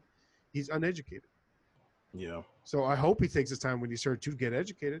same thing. He's uneducated. Yeah. So I hope he takes his time when he's hurt to get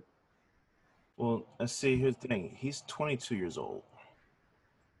educated. Well, let's see. Here's the thing. He's 22 years old,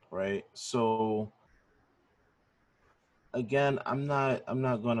 right? So again, I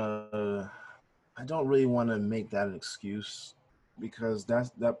don't really want to make that an excuse, because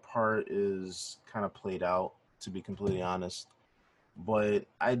that part is kind of played out, to be completely honest. But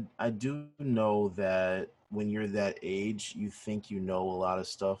I do know that when you're that age, you think you know a lot of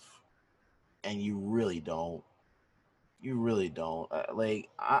stuff, and you really don't. You really don't.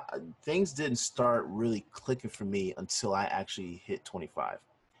 Things didn't start really clicking for me until I actually hit 25,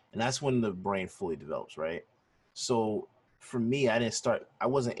 and that's when the brain fully develops, right? So for me, I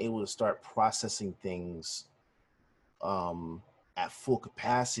wasn't able to start processing things at full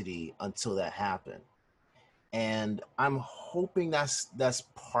capacity until that happened. And I'm hoping that's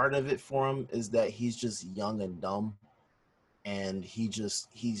part of it for him, is that he's just young and dumb, and he's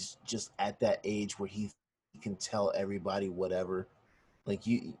just at that age where he can tell everybody whatever. Like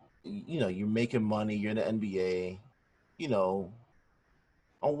you're making money, you're in the NBA, you know,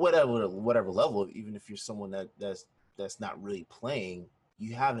 on whatever level. Even if you're someone that's not really playing,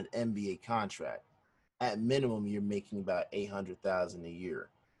 you have an NBA contract. At minimum, you're making about $800,000 a year.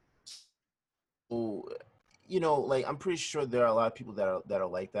 So, like, I'm pretty sure there are a lot of people that are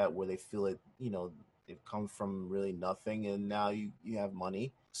like that, where they feel it. They've come from really nothing, and now you have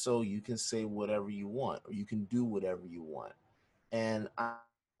money, so you can say whatever you want, or you can do whatever you want. And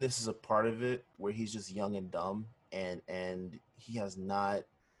this is a part of it, where he's just young and dumb, and he has not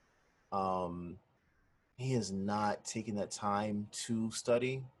taken that time to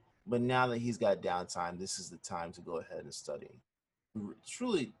study. But now that he's got downtime, this is the time to go ahead and study.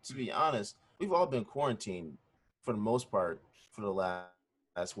 Truly, to be honest, we've all been quarantined for the most part for the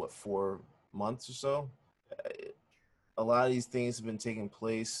last 4 months or so. A lot of these things have been taking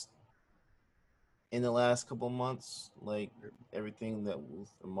place in the last couple of months, like everything that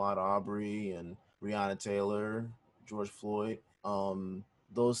with Ahmaud Arbery and Breonna Taylor, George Floyd.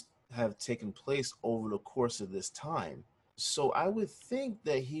 Those have taken place over the course of this time. So I would think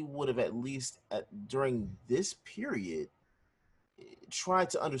that he would have, at least during this period,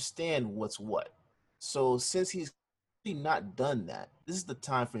 tried to understand what's what. So since he's not done that, this is the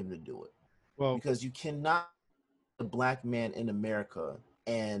time for him to do it. Well, because you cannot be a black man in America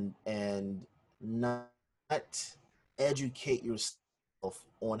and not educate yourself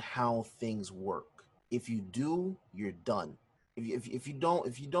on how things work. If you do, you're done. If you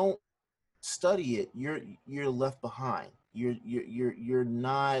don't study it, you're left behind. You're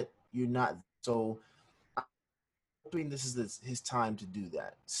not. So I'm hoping this is his time to do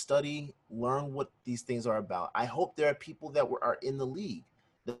that. Study, learn what these things are about. I hope there are people that are in the league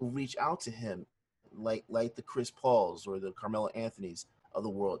that will reach out to him, like the Chris Pauls or the Carmelo Anthonys of the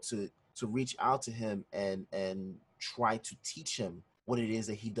world, to reach out to him and try to teach him what it is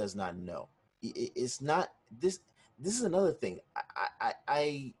that he does not know. It's not this. This is another thing.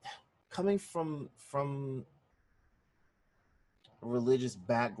 I coming from a religious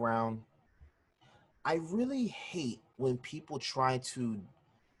background, I really hate when people try to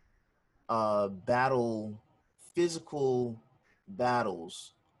battle physical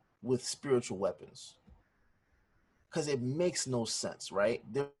battles with spiritual weapons, because it makes no sense, right?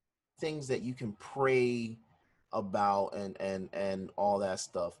 There are things that you can pray about and all that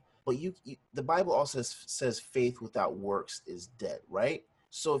stuff, but the Bible also says faith without works is dead, right?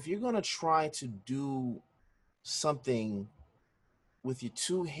 So if you're going to try to do something with your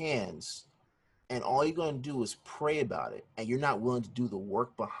two hands and all you're going to do is pray about it, and you're not willing to do the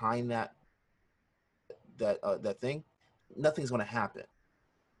work behind that thing, nothing's going to happen.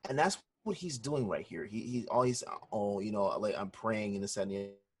 And that's what he's doing right here. He's always, like, I'm praying and this and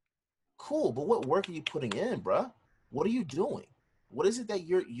that. Cool, but what work are you putting in, bruh? What are you doing? What is it that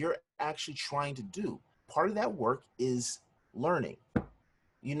you're actually trying to do? Part of that work is learning.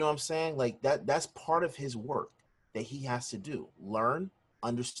 You know what I'm saying? Like that's part of his work that he has to do. Learn,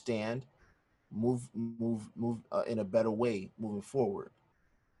 understand, move in a better way moving forward.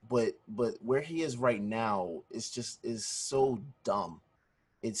 But where he is right now is so dumb.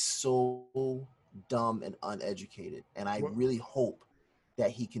 It's so dumb and uneducated. And I really hope that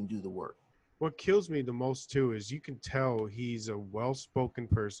he can do the work. What kills me the most too is you can tell he's a well-spoken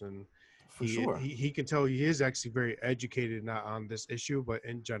person. For sure. He can tell he is actually very educated, not on this issue, but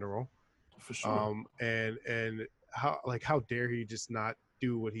in general. For sure. And how dare he just not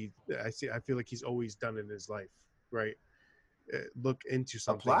do what I feel like he's always done in his life, right? Look into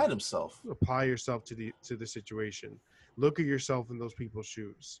something. Apply yourself to the situation. Look at yourself in those people's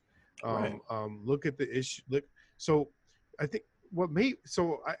shoes. Right. Look at the issue. So I think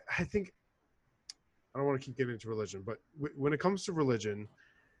I think I don't want to keep getting into religion, but when it comes to religion,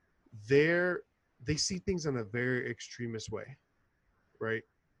 they see things in a very extremist way, right?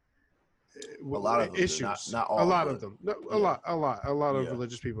 A lot of them issues. Not all. A lot of them. No, yeah. A lot of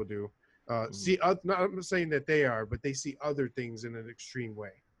religious people do. See, I'm saying that they are, but they see other things in an extreme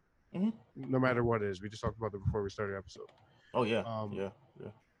way. Mm-hmm. No matter what it is. We just talked about that before we started the episode. Oh yeah. Yeah.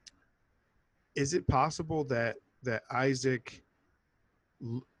 Is it possible that Isaac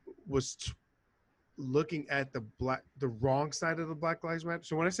was looking at the wrong side of the Black Lives Matter?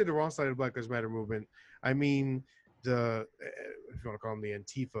 So when I say the wrong side of the Black Lives Matter movement, I mean if you want to call them the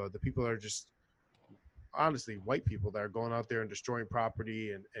Antifa, the people that are just honestly white people that are going out there and destroying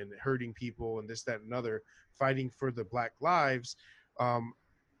property and hurting people and this, that, and another, fighting for the Black lives.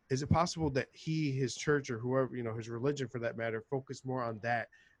 Is it possible that his church, or whoever, his religion for that matter, focus more on that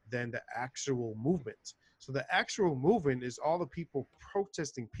than the actual movement? So the actual movement is all the people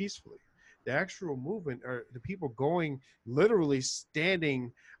protesting peacefully. The actual movement are the people going, literally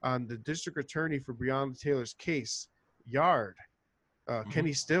standing on the district attorney for Breonna Taylor's case yard.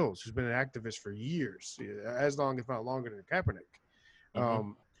 Kenny Stills, who's been an activist for years, as long, if not longer, than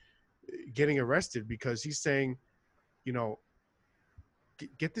Kaepernick, getting arrested because he's saying,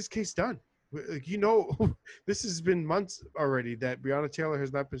 get this case done. This has been months already that Breonna Taylor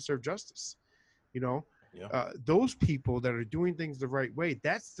has not been served justice. Those people that are doing things the right way,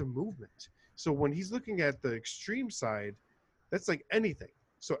 that's the movement. So when he's looking at the extreme side, that's like anything.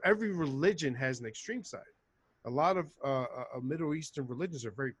 So every religion has an extreme side. A lot of Middle Eastern religions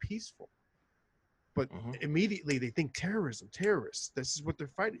are very peaceful, but immediately they think terrorists. This is what they're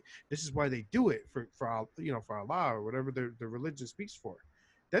fighting. This is why they do it for Allah or whatever the religion speaks for.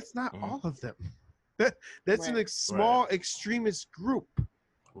 That's not all of them. That's a small extremist group.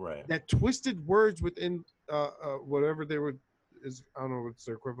 Right. That twisted words within whatever they would is, I don't know what's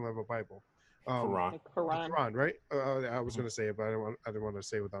their equivalent of a Bible. Quran, right? I was going to say it, but I didn't want to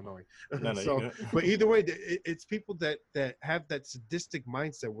say it without knowing. No, but either way, it's people that have that sadistic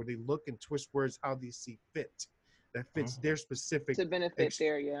mindset where they look and twist words how they see fit, that fits their specific to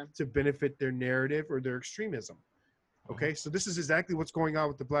benefit their narrative or their extremism. Okay, so this is exactly what's going on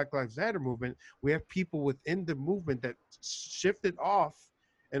with the Black Lives Matter movement. We have people within the movement that shifted off,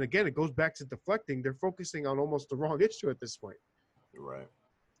 and again, it goes back to deflecting. They're focusing on almost the wrong issue at this point. Right.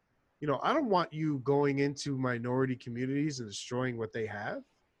 I don't want you going into minority communities and destroying what they have,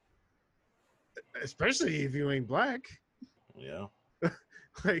 especially if you ain't Black. Yeah.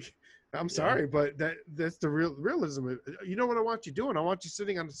 Like, I'm sorry, but that's the realism. You know what I want you doing? I want you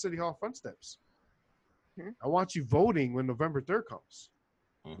sitting on the City Hall front steps. I want you voting when November 3rd comes.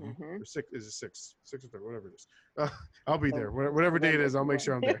 Or 6 is it 6 or 3rd, whatever it is. I'll be there. Whatever day it is, I'll make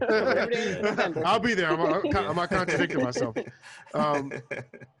sure I'm there. I'll be there. I'm not contradicting myself.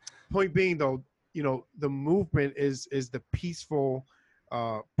 Point being, though, the movement is the peaceful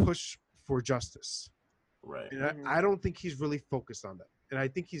push for justice. Right. And I don't think he's really focused on that. And I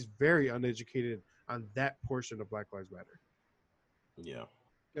think he's very uneducated on that portion of Black Lives Matter. Yeah.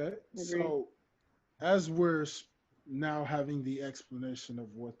 Okay. So as we're now having the explanation of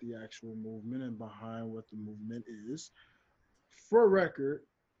what the actual movement and behind what the movement is, for record,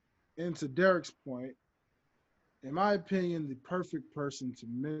 and to Derek's point, in my opinion, the perfect person to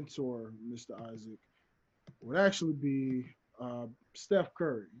mentor Mr. Isaac would actually be Steph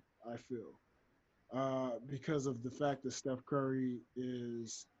Curry, I feel. Because of the fact that Steph Curry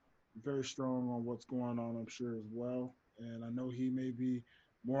is very strong on what's going on, I'm sure, as well. And I know he may be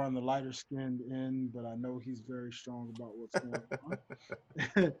more on the lighter skinned end, but I know he's very strong about what's going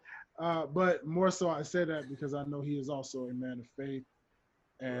on. But more so, I say that because I know he is also a man of faith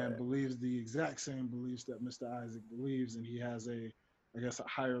and believes the exact same beliefs that Mr. Isaac believes. And he has a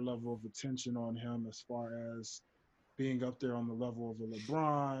higher level of attention on him as far as being up there on the level of a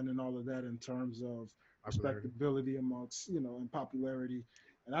LeBron and all of that in terms of respectability amongst, and popularity.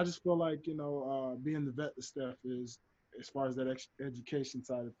 And I just feel like, being the vet that Steph is, as far as that education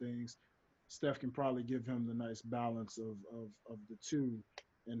side of things, Steph can probably give him the nice balance of the two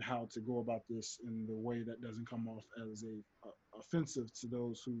and how to go about this in the way that doesn't come off as offensive to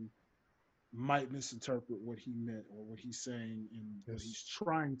those who might misinterpret what he meant or what he's saying and what he's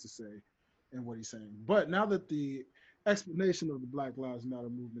trying to say and what he's saying. But now that the explanation of the Black Lives Matter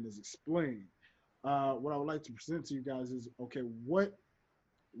movement is explained, what I would like to present to you guys is, okay,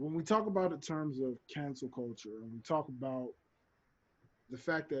 when we talk about in terms of cancel culture, and we talk about the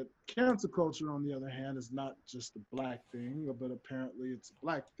fact that cancel culture, on the other hand, is not just a black thing, but apparently it's a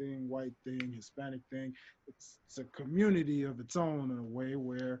black thing, white thing, Hispanic thing. It's a community of its own in a way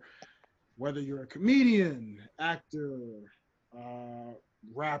where whether you're a comedian, actor,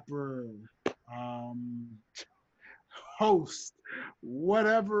 rapper, host,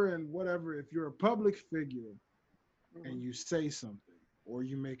 whatever, if you're a public figure and you say something or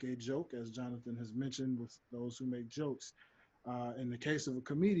you make a joke, as Jonathan has mentioned with those who make jokes, in the case of a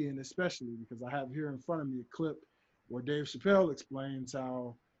comedian especially, because I have here in front of me a clip where Dave Chappelle explains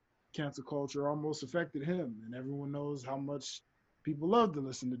how cancel culture almost affected him, and everyone knows how much people love to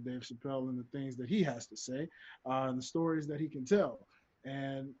listen to Dave Chappelle and the things that he has to say, and the stories that he can tell.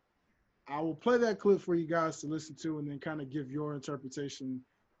 And I will play that clip for you guys to listen to and then kind of give your interpretation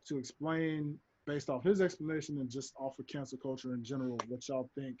to explain based off his explanation and just off of cancel culture in general, what y'all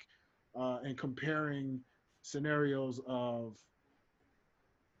think, and comparing scenarios of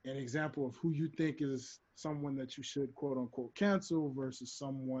an example of who you think is someone that you should quote unquote cancel versus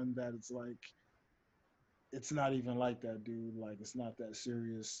someone that it's like, it's not even like that, dude. Like, it's not that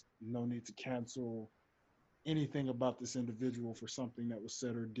serious. No need to cancel anything about this individual for something that was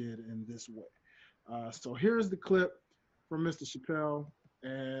said or did in this way. So here's the clip from Mr. Chappelle,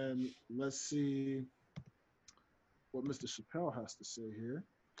 and let's see what Mr. Chappelle has to say here.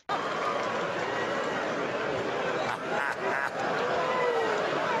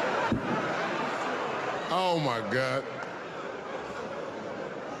 Oh my God.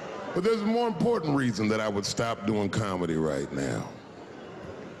 But there's a more important reason that I would stop doing comedy right now.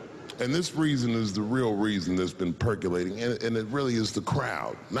 And this reason is the real reason that's been percolating, and it really is the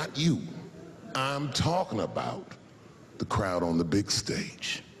crowd, not you. I'm talking about the crowd on the big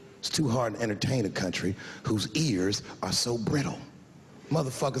stage. It's too hard to entertain a country whose ears are so brittle.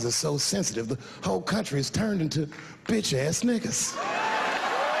 Motherfuckers are so sensitive, the whole country is turned into bitch-ass niggas.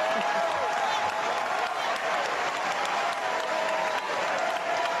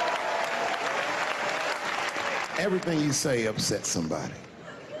 Everything you say upsets somebody.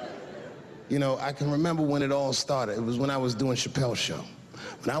 You know, I can remember when it all started. It was when I was doing Chappelle's Show.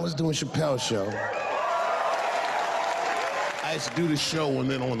 When I was doing Chappelle's Show, I used to do the show, and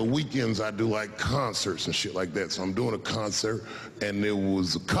then on the weekends I do like concerts and shit like that. So I'm doing a concert, and there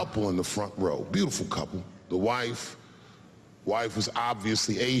was a couple in the front row, beautiful couple. The wife was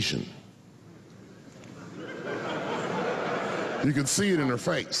obviously Asian. You could see it in her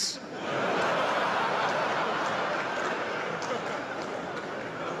face.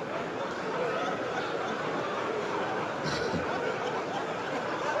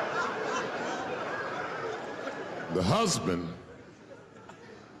 The husband,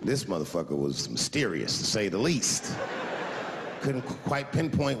 this motherfucker was mysterious, to say the least. Couldn't quite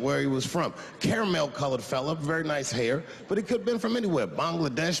pinpoint where he was from. Caramel-colored fella, very nice hair, but he could have been from anywhere.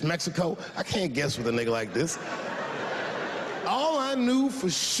 Bangladesh, Mexico. I can't guess with a nigga like this. All I knew for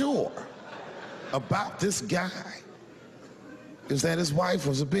sure about this guy is that his wife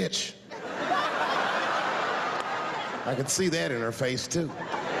was a bitch. I could see that in her face, too.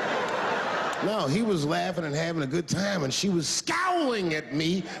 No, he was laughing and having a good time, and she was scowling at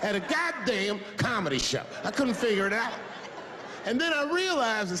me at a goddamn comedy show. I couldn't figure it out. And then I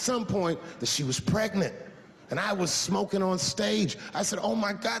realized at some point that she was pregnant, and I was smoking on stage. I said, oh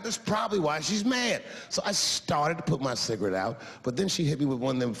my God, that's probably why she's mad. So I started to put my cigarette out, but then she hit me with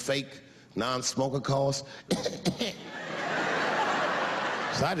one of them fake non-smoker calls.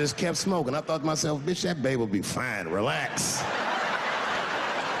 So I just kept smoking. I thought to myself, bitch, that babe will be fine. Relax.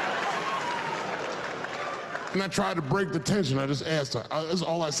 And I tried to break the tension. I just asked her. That's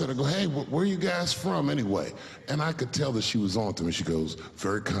all I said. I go, hey, where are you guys from anyway? And I could tell that she was on to me. She goes,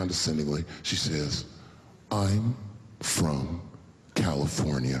 very condescendingly, she says, I'm from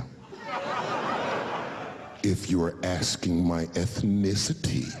California. If you're asking my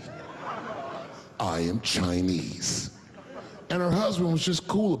ethnicity, I am Chinese. And her husband was just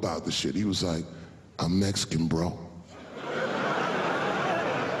cool about the shit. He was like, I'm Mexican, bro.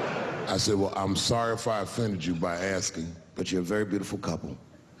 I said, well, I'm sorry if I offended you by asking. But you're a very beautiful couple.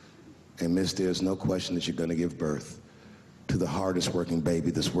 And miss, there's no question that you're gonna give birth to the hardest working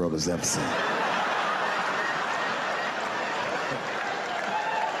baby this world has ever seen.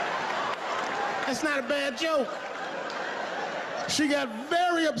 That's not a bad joke. She got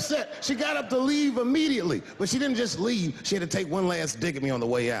very upset. She got up to leave immediately, but she didn't just leave. She had to take one last dig at me on the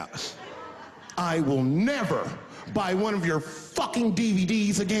way out. I will never buy one of your fucking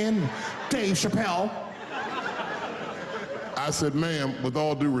DVDs again, Dave Chappelle. I said, ma'am, with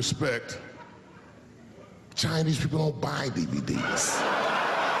all due respect, Chinese people don't buy DVDs.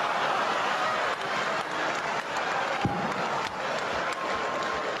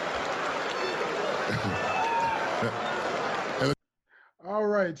 All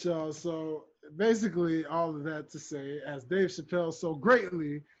right, y'all. So basically all of that to say, as Dave Chappelle so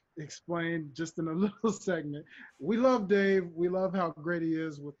greatly explained just in a little segment, we love Dave. We love how great he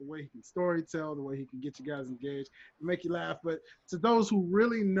is with the way he can storytell, the way he can get you guys engaged, make you laugh. But to those who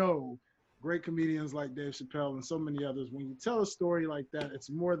really know great comedians like Dave Chappelle and so many others, when you tell a story like that, it's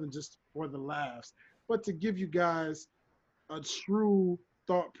more than just for the laughs, but to give you guys a true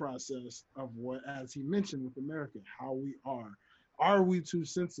thought process of what, as he mentioned with America, how we are. Are we too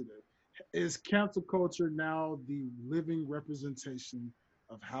sensitive? Is cancel culture now the living representation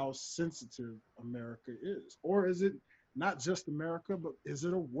of how sensitive America is? Or is it not just America, but is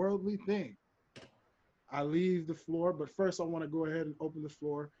it a worldly thing? I leave the floor, but first I want to go ahead and open the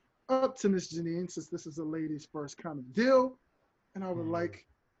floor up to Miss Janine, since this is a ladies first kind of deal. And I would like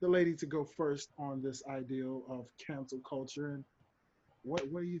the lady to go first on this ideal of cancel culture. And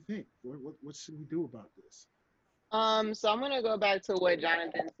what do you think? What should we do about this? So I'm gonna go back to what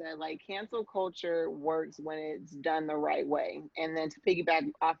Jonathan said. Like, cancel culture works when it's done the right way. And then to piggyback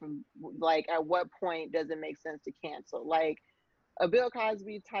off of, like, at what point does it make sense to cancel? Like a Bill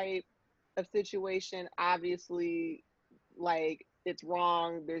Cosby type of situation, obviously, like, it's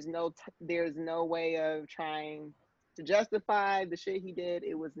wrong. There's no way of trying to justify the shit he did.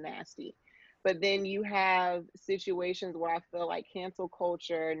 It was nasty. But then you have situations where I feel like cancel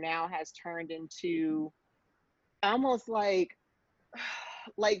culture now has turned into almost like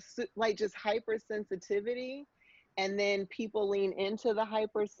just hypersensitivity, and then people lean into the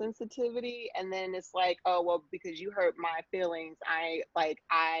hypersensitivity, and then it's like, oh well, because you hurt my feelings, I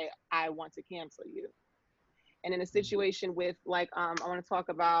want to cancel you. And in a situation with, like, I want to talk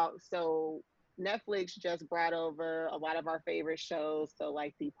about, so Netflix just brought over a lot of our favorite shows, so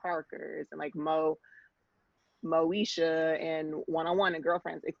like the Parkers and like Moesha and 101 and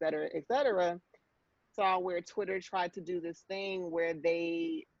Girlfriends, etc., etc. Saw where Twitter tried to do this thing where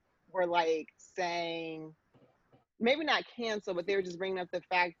they were like saying, maybe not cancel, but they were just bringing up the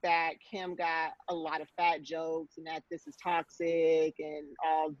fact that Kim got a lot of fat jokes and that this is toxic and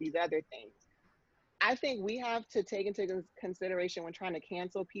all these other things. I think we have to take into consideration when trying to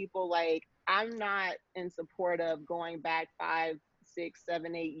cancel people. Like, I'm not in support of going back 5, 6,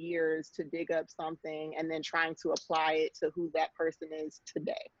 7, 8 years to dig up something and then trying to apply it to who that person is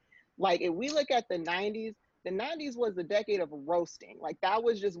today. Like, if we look at the 90s was a decade of roasting. Like, that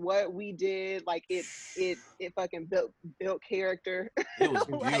was just what we did. Like, it fucking built character. It was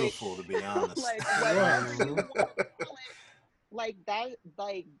beautiful, to be honest. Like, whatever you want to call it,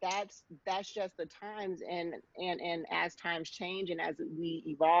 that's just the times. And as times change and as we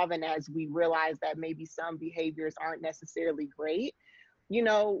evolve and as we realize that maybe some behaviors aren't necessarily great, you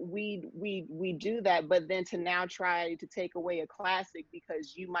know, we do that. But then to now try to take away a classic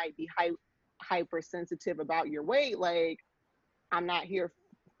because you might be hypersensitive about your weight, like, I'm not here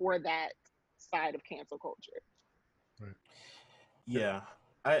for that side of cancel culture. Right. Yeah,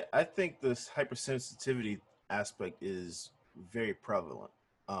 I think this hypersensitivity aspect is very prevalent,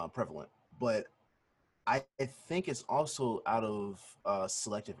 but I think it's also out of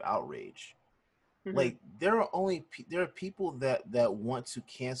selective outrage. Mm-hmm. Like, there are people that want to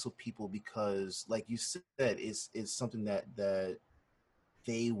cancel people because, like you said, it's something that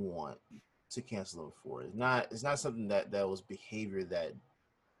they want to cancel them for. It's not something that was behavior that,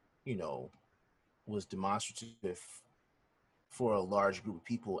 you know, was demonstrative for a large group of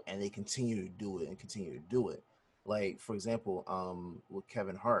people, and they continue to do it and continue to do it. Like, for example, with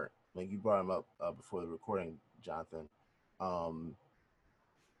Kevin Hart, like you brought him up before the recording, Jonathan.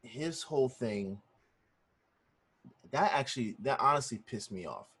 His whole thing, that honestly pissed me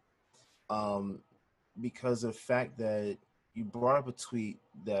off, because of the fact that you brought up a tweet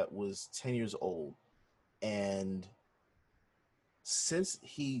that was 10 years old, and since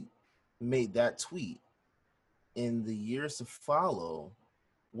he made that tweet, in the years to follow,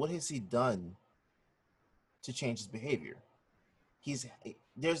 what has he done to change his behavior?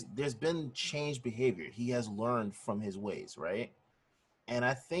 There's been changed behavior. He has learned from his ways, right? And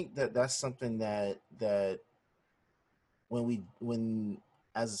I think that that's something that when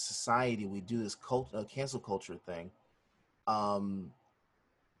as a society we do this cancel culture thing,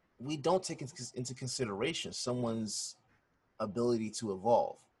 we don't take into consideration someone's ability to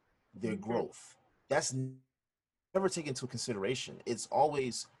evolve, their growth. That's never taken into consideration. It's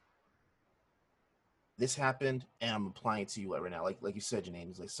always, this happened and I'm applying it to you right now. Like you said, Janine,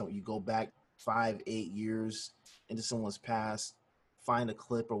 it's like, so you go back 5-8 years into someone's past, find a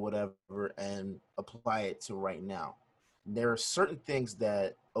clip or whatever, and apply it to right now. There are certain things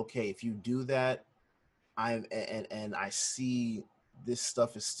that, okay, if you do that, I see this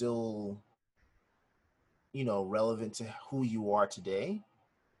stuff is still, relevant to who you are today.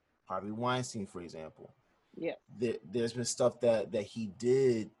 Harvey Weinstein, for example. Yeah. There's been stuff that he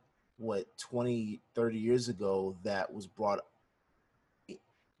did, 20, 30 years ago that was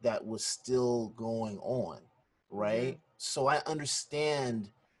still going on, right? So I understand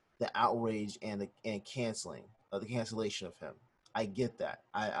the outrage and the canceling, the cancellation of him. I get that.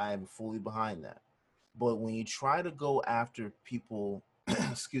 I'm fully behind that. But when you try to go after people,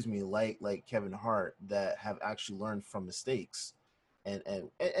 excuse me, like Kevin Hart, that have actually learned from mistakes, and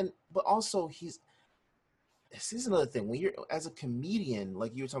but also this is another thing. When you're as a comedian,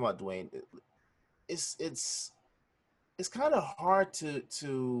 like you were talking about, Dwayne, it's kind of hard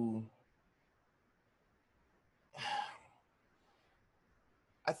to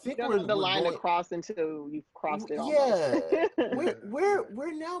I think you don't have the line to cross until you've crossed it. Yeah,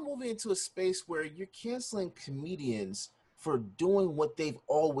 we're now moving into a space where you're canceling comedians for doing what they've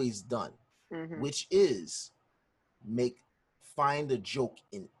always done, which is find a joke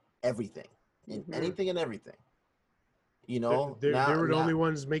in everything, in anything and everything. They were the only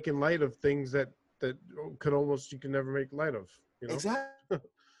ones making light of things that you can never make light of. Exactly.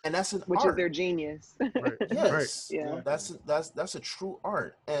 And that's an which art. Is their genius. Right. Yes. Right. Yeah. That's a true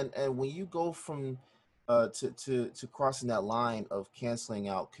art. And when you go from to crossing that line of canceling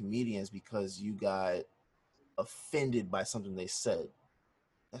out comedians because you got offended by something they said,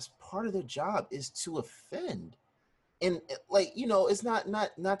 that's part of their job, is to offend. And it's not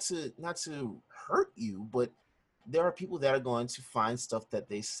to hurt you, but there are people that are going to find stuff that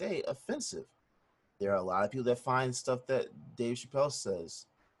they say offensive. There are a lot of people that find stuff that Dave Chappelle says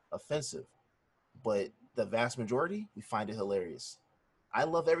offensive, but the vast majority, we find it hilarious. I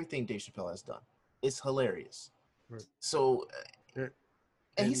love everything Dave Chappelle has done. It's hilarious. Right. So,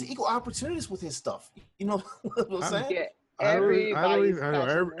 and he's an equal opportunist with his stuff. You know what I'm saying? Yeah. I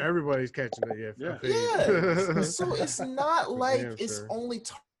know everybody's catching it. Yeah. So it's not like it's only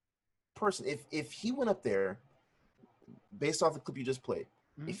person. If he went up there, based off the clip you just played,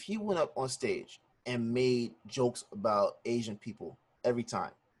 if he went up on stage and made jokes about Asian people every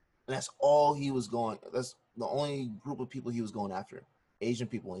time, and that's all he was going, that's the only group of people he was going after, Asian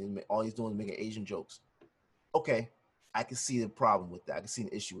people, and all he's doing is making Asian jokes. Okay, I can see the problem with that. I can see an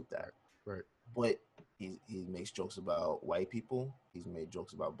issue with that. Right. But he makes jokes about white people. He's made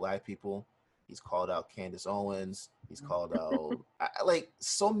jokes about black people. He's called out Candace Owens. He's called out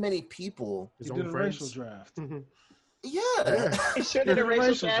so many people. He did a racial draft. Yeah. He should have did a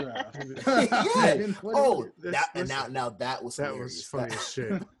racial draft. Yeah. Oh, now that was hilarious. That was funny as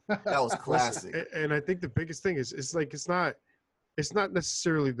shit. That was classic. And I think the biggest thing is it's not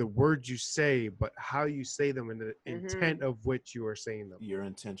necessarily the words you say, but how you say them and the intent of which you are saying them. Your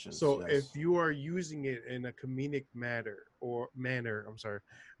intentions. So if you are using it in a comedic manner, or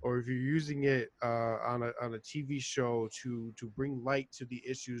if you're using it on a TV show to bring light to the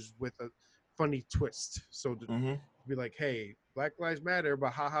issues with a funny twist, so to be like, hey, Black Lives Matter,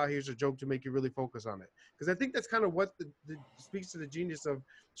 but haha, here's a joke to make you really focus on it. Because I think that's kind of what the speaks to the genius of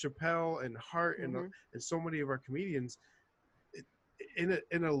Chappelle and Hart and so many of our comedians.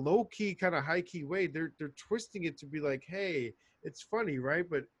 In a low key, kind of high key way, they're twisting it to be like, hey, it's funny, right?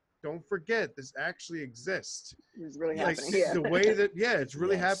 But don't forget, this actually exists. It's really happening. Yeah. The way that it's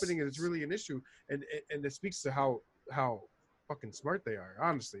really happening, and it's really an issue, and it speaks to how fucking smart they are.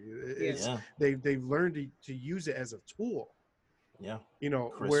 Honestly, they've learned to use it as a tool. Yeah. You know,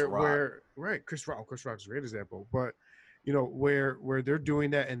 Chris where Rock. where right, Chris Rock's a great example, but you know, where they're doing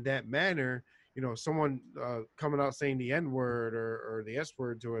that in that manner, you know, someone coming out saying the N word or the S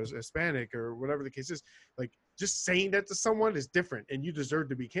word to a Hispanic or whatever the case is, like just saying that to someone is different, and you deserve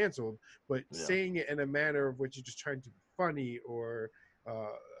to be canceled. But saying it in a manner of which you're just trying to be funny or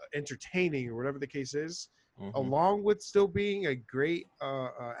entertaining or whatever the case is, along with still being a great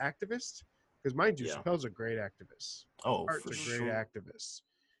activist. Because mind you, Chappelle's a great activist. Oh, Art's for a sure. great activist.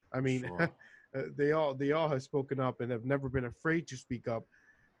 I mean, they all have spoken up and have never been afraid to speak up.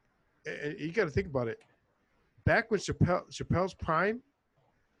 And you got to think about it. Back when Chappelle's prime,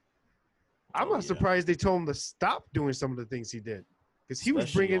 I'm not surprised they told him to stop doing some of the things he did, because he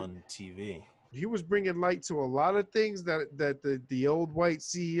was bringing on TV. He was bringing light to a lot of things that the old white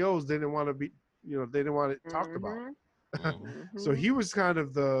CEOs didn't want to be, you know, they didn't want it talked about. So he was kind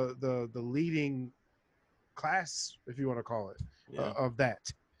of the leading class, if you want to call it, of that.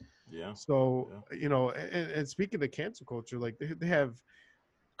 Yeah. So you know, and speaking of cancel culture, like they have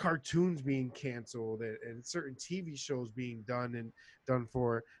cartoons being canceled and certain TV shows being done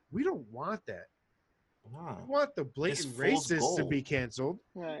for. We don't want that. No. We want the blatant racists to be canceled,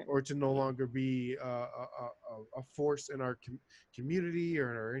 or to no longer be a force in our community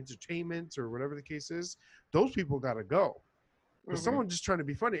or in our entertainment or whatever the case is. Those people got to go. But someone just trying to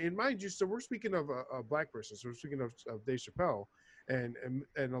be funny, and mind you, so we're speaking of a black person, so we're speaking of Dave Chappelle, and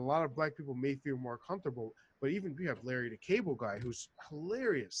a lot of black people may feel more comfortable. But even we have Larry the Cable Guy, who's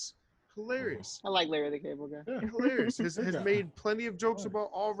hilarious. I like Larry the Cable Guy. Hilarious. Has made plenty of jokes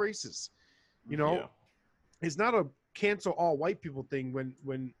about all races. You know, it's not a cancel all white people thing.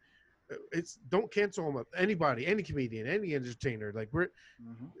 When it's don't cancel anybody, any comedian, any entertainer. Like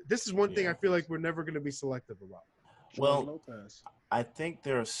this is one thing I feel like we're never going to be selective about. Well, I think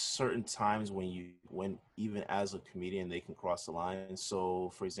there are certain times when even as a comedian they can cross the line.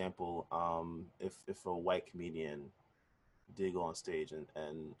 So, for example, if a white comedian did go on stage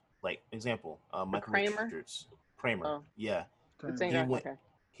and like example, Michael Richards, Kramer,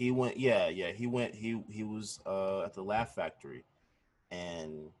 he went, he was at the Laugh Factory,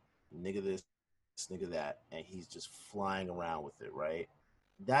 and nigga this, nigga that, and he's just flying around with it, right?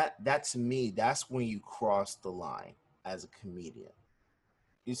 That to me, that's when you cross the line as a comedian.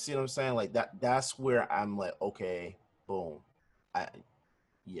 You see what I'm saying? Like that's where I'm like, okay, boom.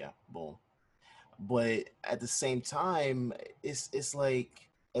 Boom. But at the same time, it's like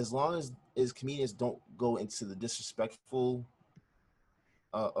as long as comedians don't go into the disrespectful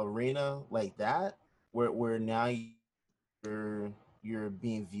arena like that, where now you're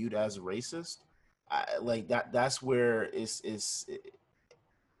being viewed as a racist, like that's where it's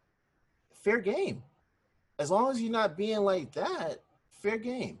fair game. As long as you're not being like that, fair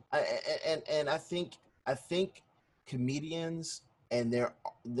game. I think comedians and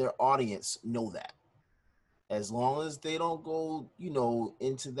their audience know that. As long as they don't go, you know,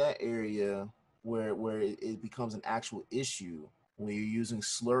 into that area where it becomes an actual issue when you're using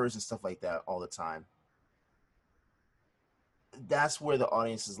slurs and stuff like that all the time, that's where the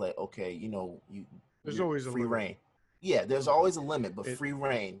audience is like, okay, you know, there's always free a reign. Yeah, there's always a limit, but free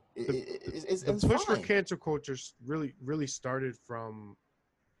reign. The push for cancel culture really started from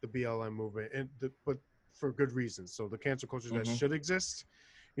the BLM movement, but for good reasons. So the cancel culture that should exist,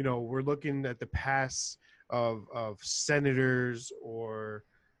 you know, we're looking at the past of senators or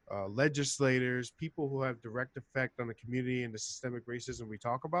legislators, people who have direct effect on the community and the systemic racism we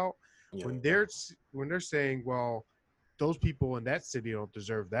talk about. When they're saying, well, those people in that city don't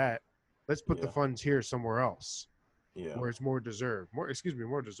deserve that, let's put the funds here somewhere else. Where it's more deserved. More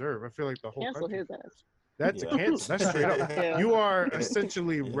deserved. I feel like the whole cancel country. His ass. That's a cancel. That's straight up. You are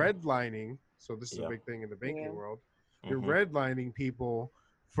essentially redlining. So this is a big thing in the banking world. You're redlining people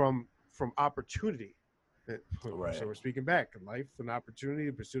from opportunity. Right. So we're speaking back. Life, an opportunity,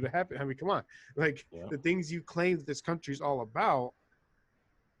 the pursuit of happiness. I mean, come on. Like the things you claim that this country is all about.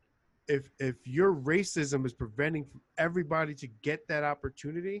 If your racism is preventing everybody to get that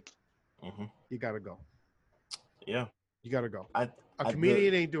opportunity, you got to go. Yeah, you got to go. A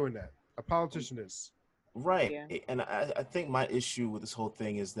comedian ain't doing that. A politician is. Right. Yeah. And I think my issue with this whole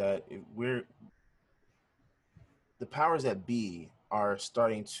thing is that the powers that be are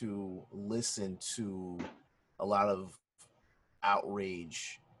starting to listen to a lot of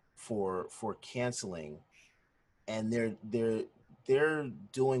outrage for canceling, and they're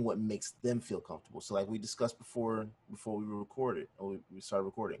doing what makes them feel comfortable. So like we discussed before we recorded, or we started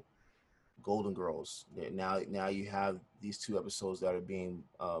recording, Golden Girls. Now you have these 2 episodes that are being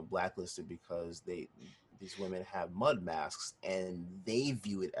blacklisted because these women have mud masks and they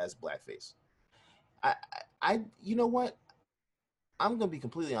view it as blackface. I you know what? I'm gonna be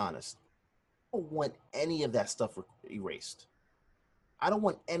completely honest. I don't want any of that stuff erased. I don't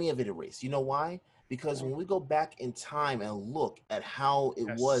want any of it erased. You know why? Because when we go back in time and look at how it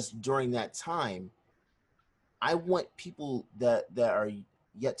was during that time, I want people that are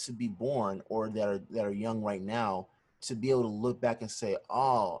yet to be born or that are young right now to be able to look back and say,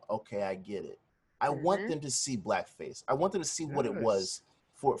 "Oh, okay, I get it." I want them to see blackface. I want them to see what it was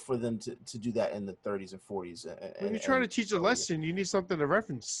for them to do that in the 30s and 40s. When you're trying to teach a lesson, you need something to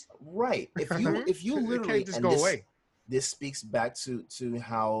reference. Right. If you literally it can't just go away. This speaks back to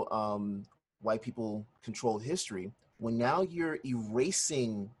how white people controlled history. When now you're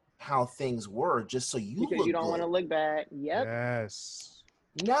erasing how things were just so you because you don't want to look bad. Yep. Yes.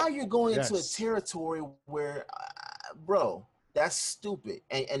 Now you're going into a territory where, bro, that's stupid.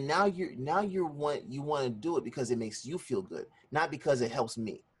 And now you want to do it because it makes you feel good, not because it helps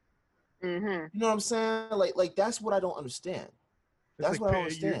me. Mm-hmm. You know what I'm saying? Like that's what I don't understand. That's what I don't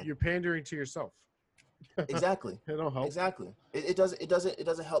understand. You're pandering to yourself. Exactly. It don't help. Exactly. It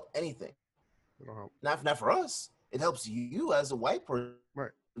doesn't help anything. It don't help. Not for us. It helps you as a white person,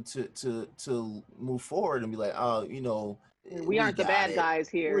 right, to move forward and be like, oh, you know, we aren't the bad guys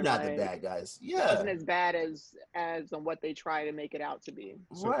here. We're not the bad guys. Yeah, it wasn't as bad as what they try to make it out to be.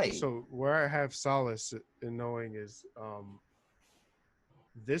 Right. So where I have solace in knowing is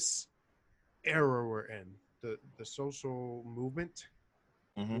this era we're in, the social movement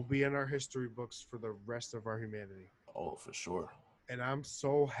will be in our history books for the rest of our humanity. Oh, for sure. And I'm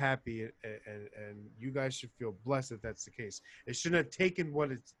so happy, and you guys should feel blessed if that's the case. It shouldn't have taken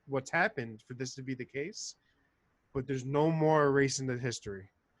what's happened for this to be the case, but there's no more erasing the history.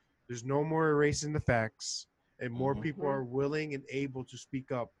 There's no more erasing the facts, and more people are willing and able to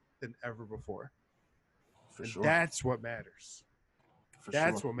speak up than ever before. For sure. That's what matters.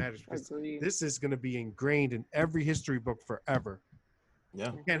 That's what matters, because this is going to be ingrained in every history book forever.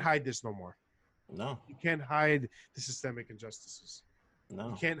 Yeah. You can't hide this no more. No. You can't hide the systemic injustices. No.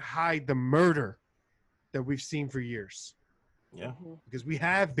 You can't hide the murder that we've seen for years. Yeah. Because we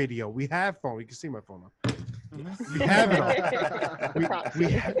have video. We have phone. You can see my phone now. We have it all.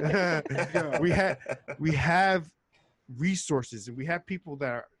 We have resources, and we have people that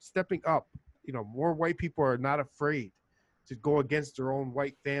are stepping up. You know, more white people are not afraid to go against their own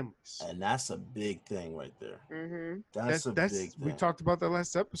white families. And that's a big thing right there. Mm-hmm. That's a big thing. We talked about that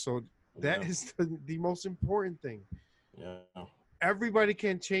last episode. That is the most important thing. Yeah. Everybody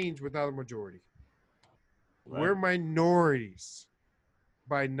can change without a majority. Right. We're minorities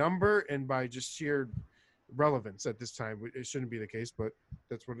by number and by just sheer relevance at this time. It shouldn't be the case, but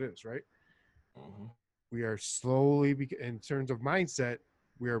that's what it is, right? Mm-hmm. We are slowly, in terms of mindset,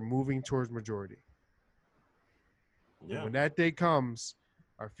 we are moving towards majority. Yeah. When that day comes,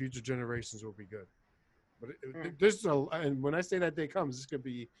 our future generations will be good. But and when I say that day comes, this could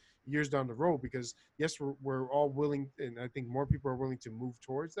be years down the road, because yes, we're all willing, and I think more people are willing to move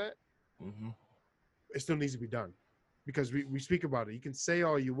towards that. Mm-hmm. It still needs to be done, because we speak about it. You can say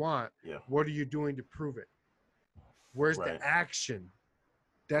all you want. Yeah. What are you doing to prove it? Where's the action?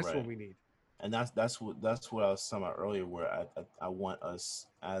 That's what we need. And that's what I was talking about earlier, where I want us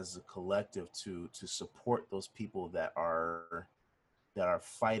as a collective to support those people that are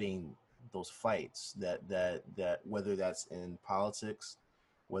fighting those fights, that whether that's in politics,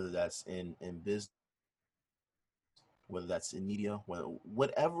 whether that's in business, whether that's in media,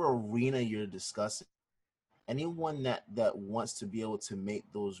 whatever arena you're discussing, anyone that wants to be able to make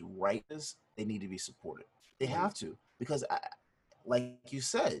those rights, they need to be supported. They have to, because like you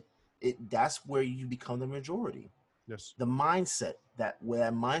said, that's where you become the majority. Yes. The mindset, where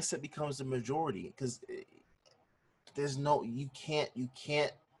that mindset becomes the majority, because you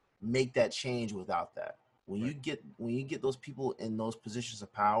can't make that change without that. When you get those people in those positions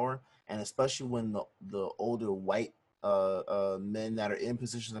of power, and especially when the older white men that are in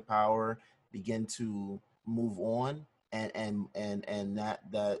positions of power begin to move on, and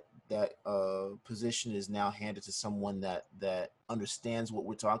that position is now handed to someone that understands what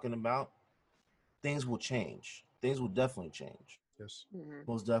we're talking about, things will change. Things will definitely change. Yes. Mm-hmm.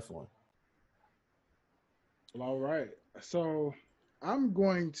 Most definitely. Well, all right. So I'm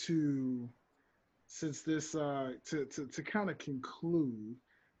going to, since this to kind of conclude,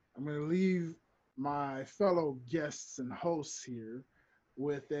 I'm going to leave my fellow guests and hosts here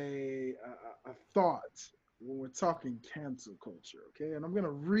with a thought when we're talking cancel culture, okay? And I'm going to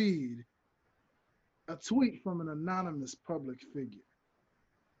read a tweet from an anonymous public figure.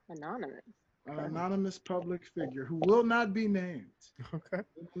 Anonymous? An anonymous public figure who will not be named. Okay.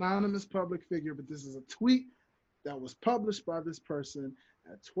 An anonymous public figure, but this is a tweet that was published by this person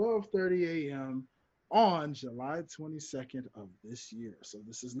at 12:30 a.m. on July 22nd of this year. So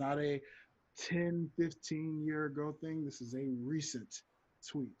this is not a 10, 15 year ago thing. This is a recent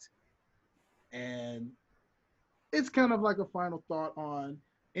tweet. And it's kind of like a final thought on,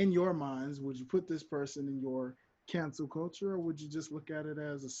 in your minds, would you put this person in your cancel culture, or would you just look at it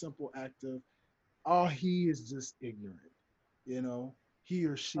as a simple act of, oh, he is just ignorant, you know, he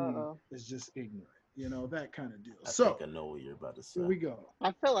or she is just ignorant, you know, that kind of deal. I think I know what you're about to say. Here we go.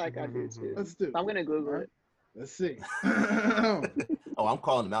 I feel like I do too. Let's do it. I'm gonna Google it. Let's see. Oh, I'm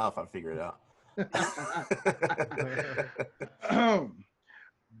calling him out if I figure it out.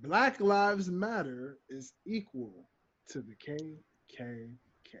 Black Lives Matter is equal to the KKK.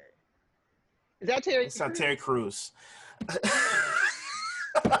 Is that Terry? It's not Terry Crews.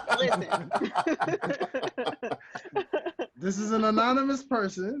 Listen. This is an anonymous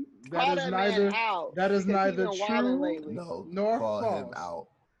person that is neither true nor false.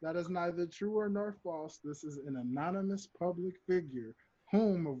 That is neither true or nor false. This is an anonymous public figure,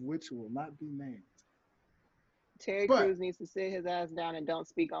 whom of which will not be named. Terry Crews needs to sit his ass down and don't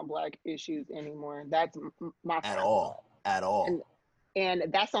speak on black issues anymore. That's my at all. And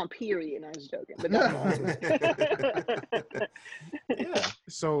that's on period. I'm just joking, but that's yeah.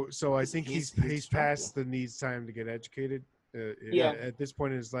 So I think he's past the needs time to get educated. At this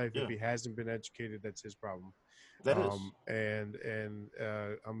point in his life, if he hasn't been educated, that's his problem. That is. And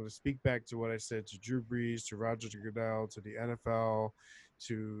I'm going to speak back to what I said to Drew Brees, to Roger Goodell, to the NFL,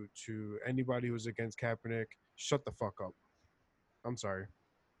 to anybody who's against Kaepernick. Shut the fuck up. I'm sorry.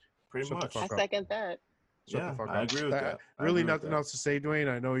 Pretty much. I second that. Shut the fuck up. I agree with that. Really nothing else to say, Dwayne.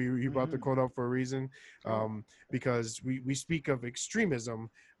 I know you brought the quote up for a reason, because we speak of extremism.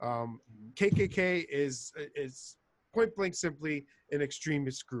 KKK is point blank simply an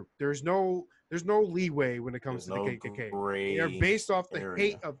extremist group. There's no leeway when it comes to the KKK. They are based off the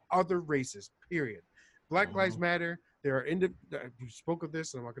hate of other races, period. Black Lives Matter. There are we spoke of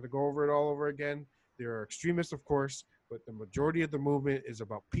this, and I'm not going to go over it all over again. There are extremists, of course, but the majority of the movement is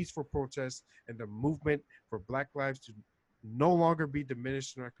about peaceful protests and the movement for Black lives to no longer be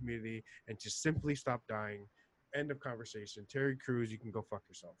diminished in our community and to simply stop dying. End of conversation. Terry Crews, you can go fuck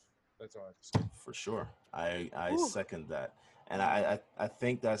yourself. That's all I have to say. For sure. I second that. And I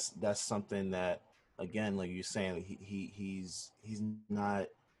think that's something that, again, like you're saying, he's not,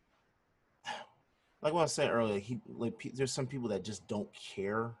 like what I said earlier, there's some people that just don't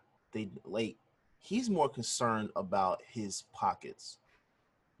care. He's more concerned about his pockets,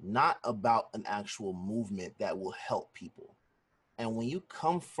 not about an actual movement that will help people. And when you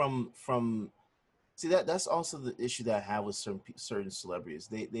come from see, that's also the issue that I have with certain celebrities.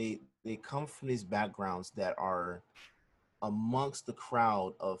 They come from these backgrounds that are amongst the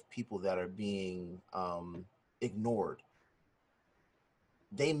crowd of people that are being ignored.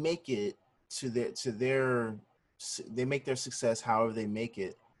 They make it they make their success however they make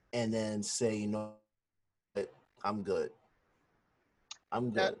it, and then say, you know, I'm good. I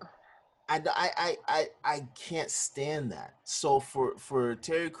can't stand that. So for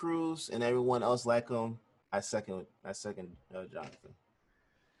Terry Crews and everyone else like him, I second Jonathan.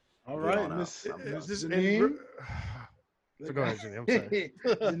 All right, Miss Janine. So go ahead, Janine. I'm sorry.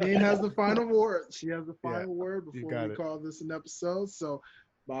 Janine has the final word. She has the final word before we call this an episode. So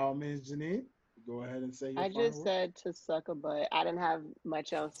by all means, Janine, go ahead and say your final word. Said to suck a butt. I didn't have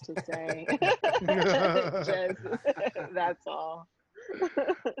much else to say. That's all.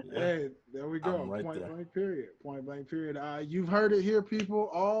 Hey, there we go. Right Point blank period. Point blank period. You've heard it here, people,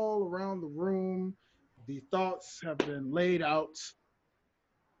 all around the room. The thoughts have been laid out.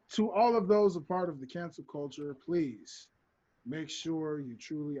 To all of those a part of the cancel culture, please make sure you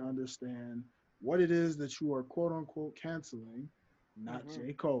truly understand what it is that you are quote unquote canceling. Not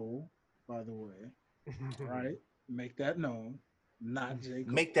J. Cole, by the way. Right? Make that known. Not J.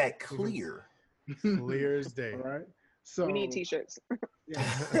 Cole. Make that clear. Clear as day. All right. So we need t-shirts. Yeah.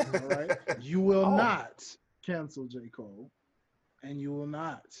 All right. You will not cancel J. Cole, and you will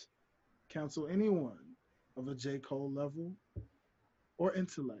not cancel anyone of a J. Cole level or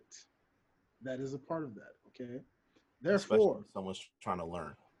intellect that is a part of that. Okay. Therefore, especially someone's trying to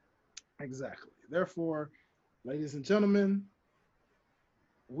learn. Exactly. Therefore, ladies and gentlemen,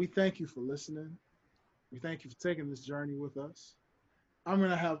 we thank you for listening. We thank you for taking this journey with us. I'm going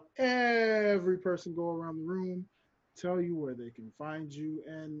to have every person go around the room, tell you where they can find you,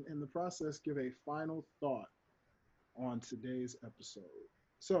 and in the process, give a final thought on today's episode.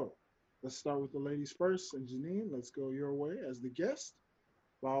 So let's start with the ladies first. And Janine, let's go your way as the guest.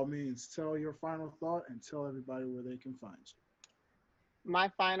 By all means, tell your final thought and tell everybody where they can find you. My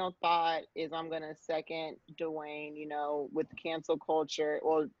final thought is I'm going to second Dwayne, with cancel culture,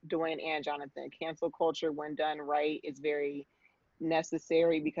 well, Dwayne and Jonathan. Cancel culture, when done right, is very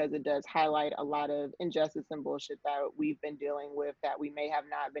necessary because it does highlight a lot of injustice and bullshit that we've been dealing with that we may have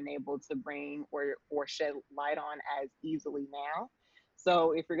not been able to bring or shed light on as easily now.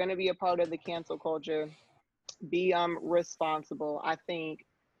 So if you're going to be a part of the cancel culture, be responsible. I think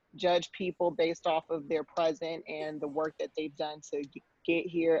judge people based off of their present and the work that they've done to get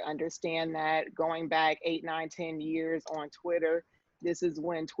here. Understand that going back 8, 9, 10 years on Twitter, this is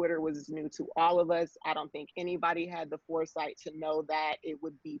when Twitter was new to all of us. I don't think anybody had the foresight to know that it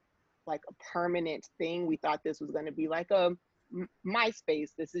would be like a permanent thing. We thought this was going to be like a MySpace.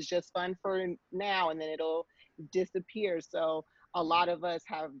 This is just fun for now, and then it'll disappear. So a lot of us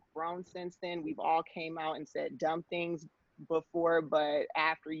have grown since then. We've all came out and said dumb things before, but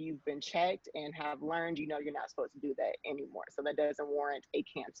after you've been checked and have learned, you're not supposed to do that anymore. So that doesn't warrant a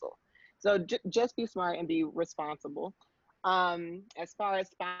cancel. So just be smart and be responsible. As far as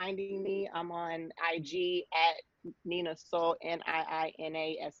finding me, I'm on IG at Nina Sol,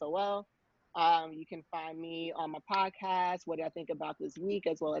 NIINASOL. You can find me on my podcast, What Did I Think About This Week,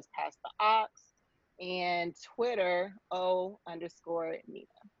 as well as Past the Ox, and Twitter, O_Nina.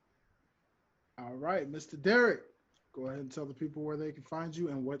 All right, Mr. Derek, go ahead and tell the people where they can find you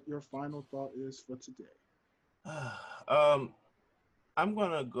and what your final thought is for today. I'm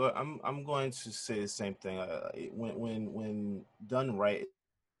going to say the same thing. When done right,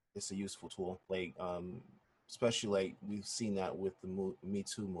 it's a useful tool. Like especially like we've seen that with the Me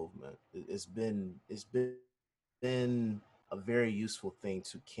Too movement. It's been a very useful thing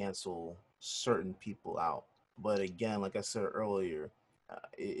to cancel certain people out. But again, like I said earlier,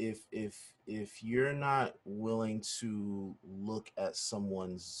 if you're not willing to look at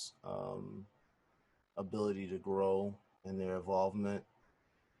someone's ability to grow and their involvement,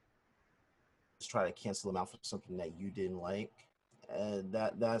 just try to cancel them out for something that you didn't like, and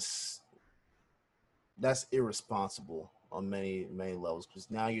that's irresponsible on many levels,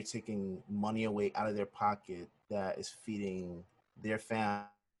 because now you're taking money away out of their pocket that is feeding their family.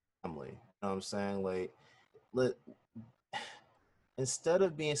 You know what I'm saying? Like, instead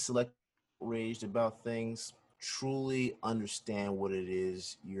of being selective outraged about things, truly understand what it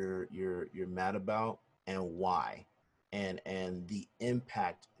is you're mad about and why, and the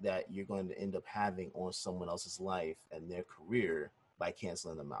impact that you're going to end up having on someone else's life and their career by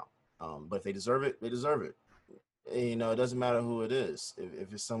canceling them out. But if they deserve it, they deserve it. It doesn't matter who it is.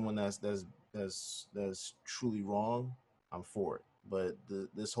 If it's someone that's truly wrong, I'm for it. But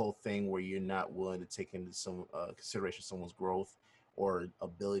this whole thing where you're not willing to take into some consideration someone's growth or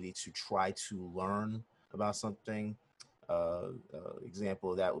ability to try to learn about something.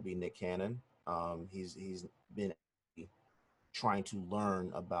 Example of that would be Nick Cannon. He's been trying to learn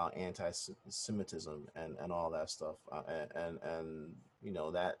about anti-Semitism and all that stuff, and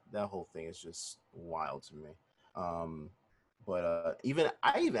that whole thing is just wild to me. But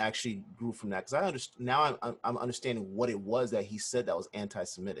I even actually grew from that, because now I'm understanding what it was that he said that was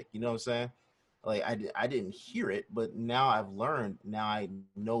anti-Semitic. You know what I'm saying? Like I didn't hear it, but now I've learned. Now I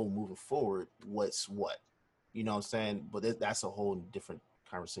know moving forward what's what. You know what I'm saying? But that's a whole different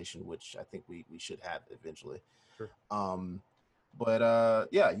conversation, which I think we should have eventually. Sure. But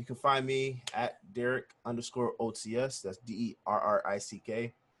yeah, you can find me at Derek_OTS. That's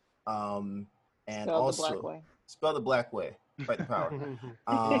DERRICK. And Spell also the black way. Spell the black way. Fight the power.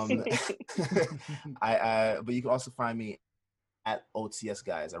 But you can also find me at OTS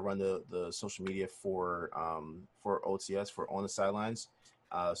Guys. I run the social media for OTS, for On the Sidelines.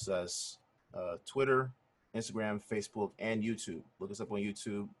 So that's Twitter, Instagram, Facebook, and YouTube. Look us up on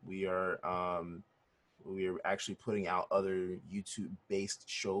YouTube. We are actually putting out other YouTube-based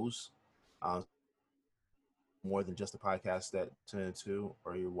shows, more than just the podcast that tuned to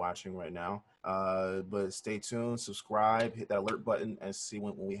or you're watching right now. But stay tuned, subscribe, hit that alert button, and see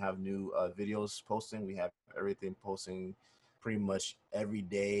when we have new videos posting. We have everything posting pretty much every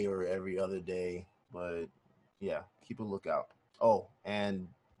day or every other day. But yeah, keep a lookout. Oh, and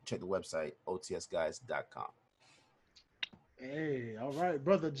check the website, otsguys.com. Hey, all right,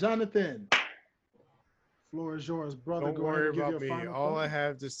 brother Jonathan. Floor is yours, brother. Don't worry about me. All I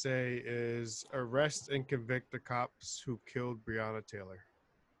have to say is arrest and convict the cops who killed Breonna Taylor.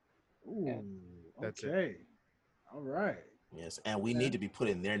 Ooh, that's okay. It. All right. Yes, and we need to be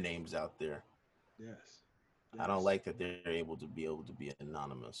putting their names out there. Yes. I don't like that they're able to be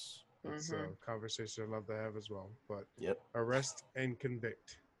anonymous. That's a conversation I'd love to have as well. But yep, arrest and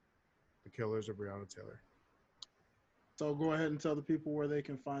convict the killers of Breonna Taylor. So go ahead and tell the people where they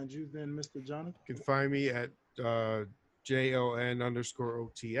can find you then, Mr. Jonathan. You can find me at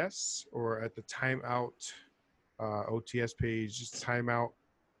JON_OTS, or at the Timeout OTS page, just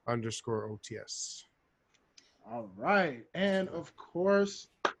Timeout_OTS. All right. And of course,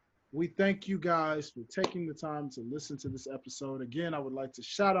 we thank you guys for taking the time to listen to this episode. Again, I would like to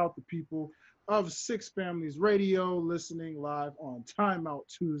shout out the people of Six Families Radio listening live on Timeout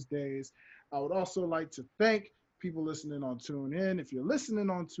Tuesdays. I would also like to thank people listening on TuneIn. If you're listening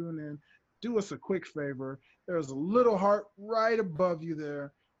on TuneIn, do us a quick favor. There's a little heart right above you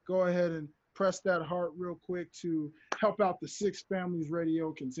there. Go ahead and press that heart real quick to help out the Six Families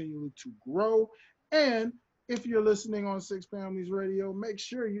Radio continue to grow. And if you're listening on Six Families Radio, make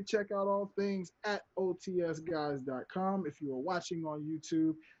sure you check out all things at otsguys.com. If you are watching on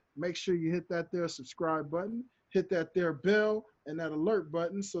YouTube, make sure you hit that there subscribe button, hit that there bell and that alert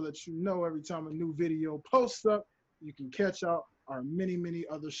button so that you know every time a new video posts up, you can catch out our many, many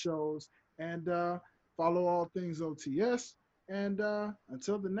other shows, and follow all things OTS. And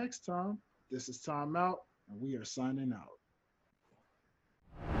until the next time, this is Time Out, and we are signing out.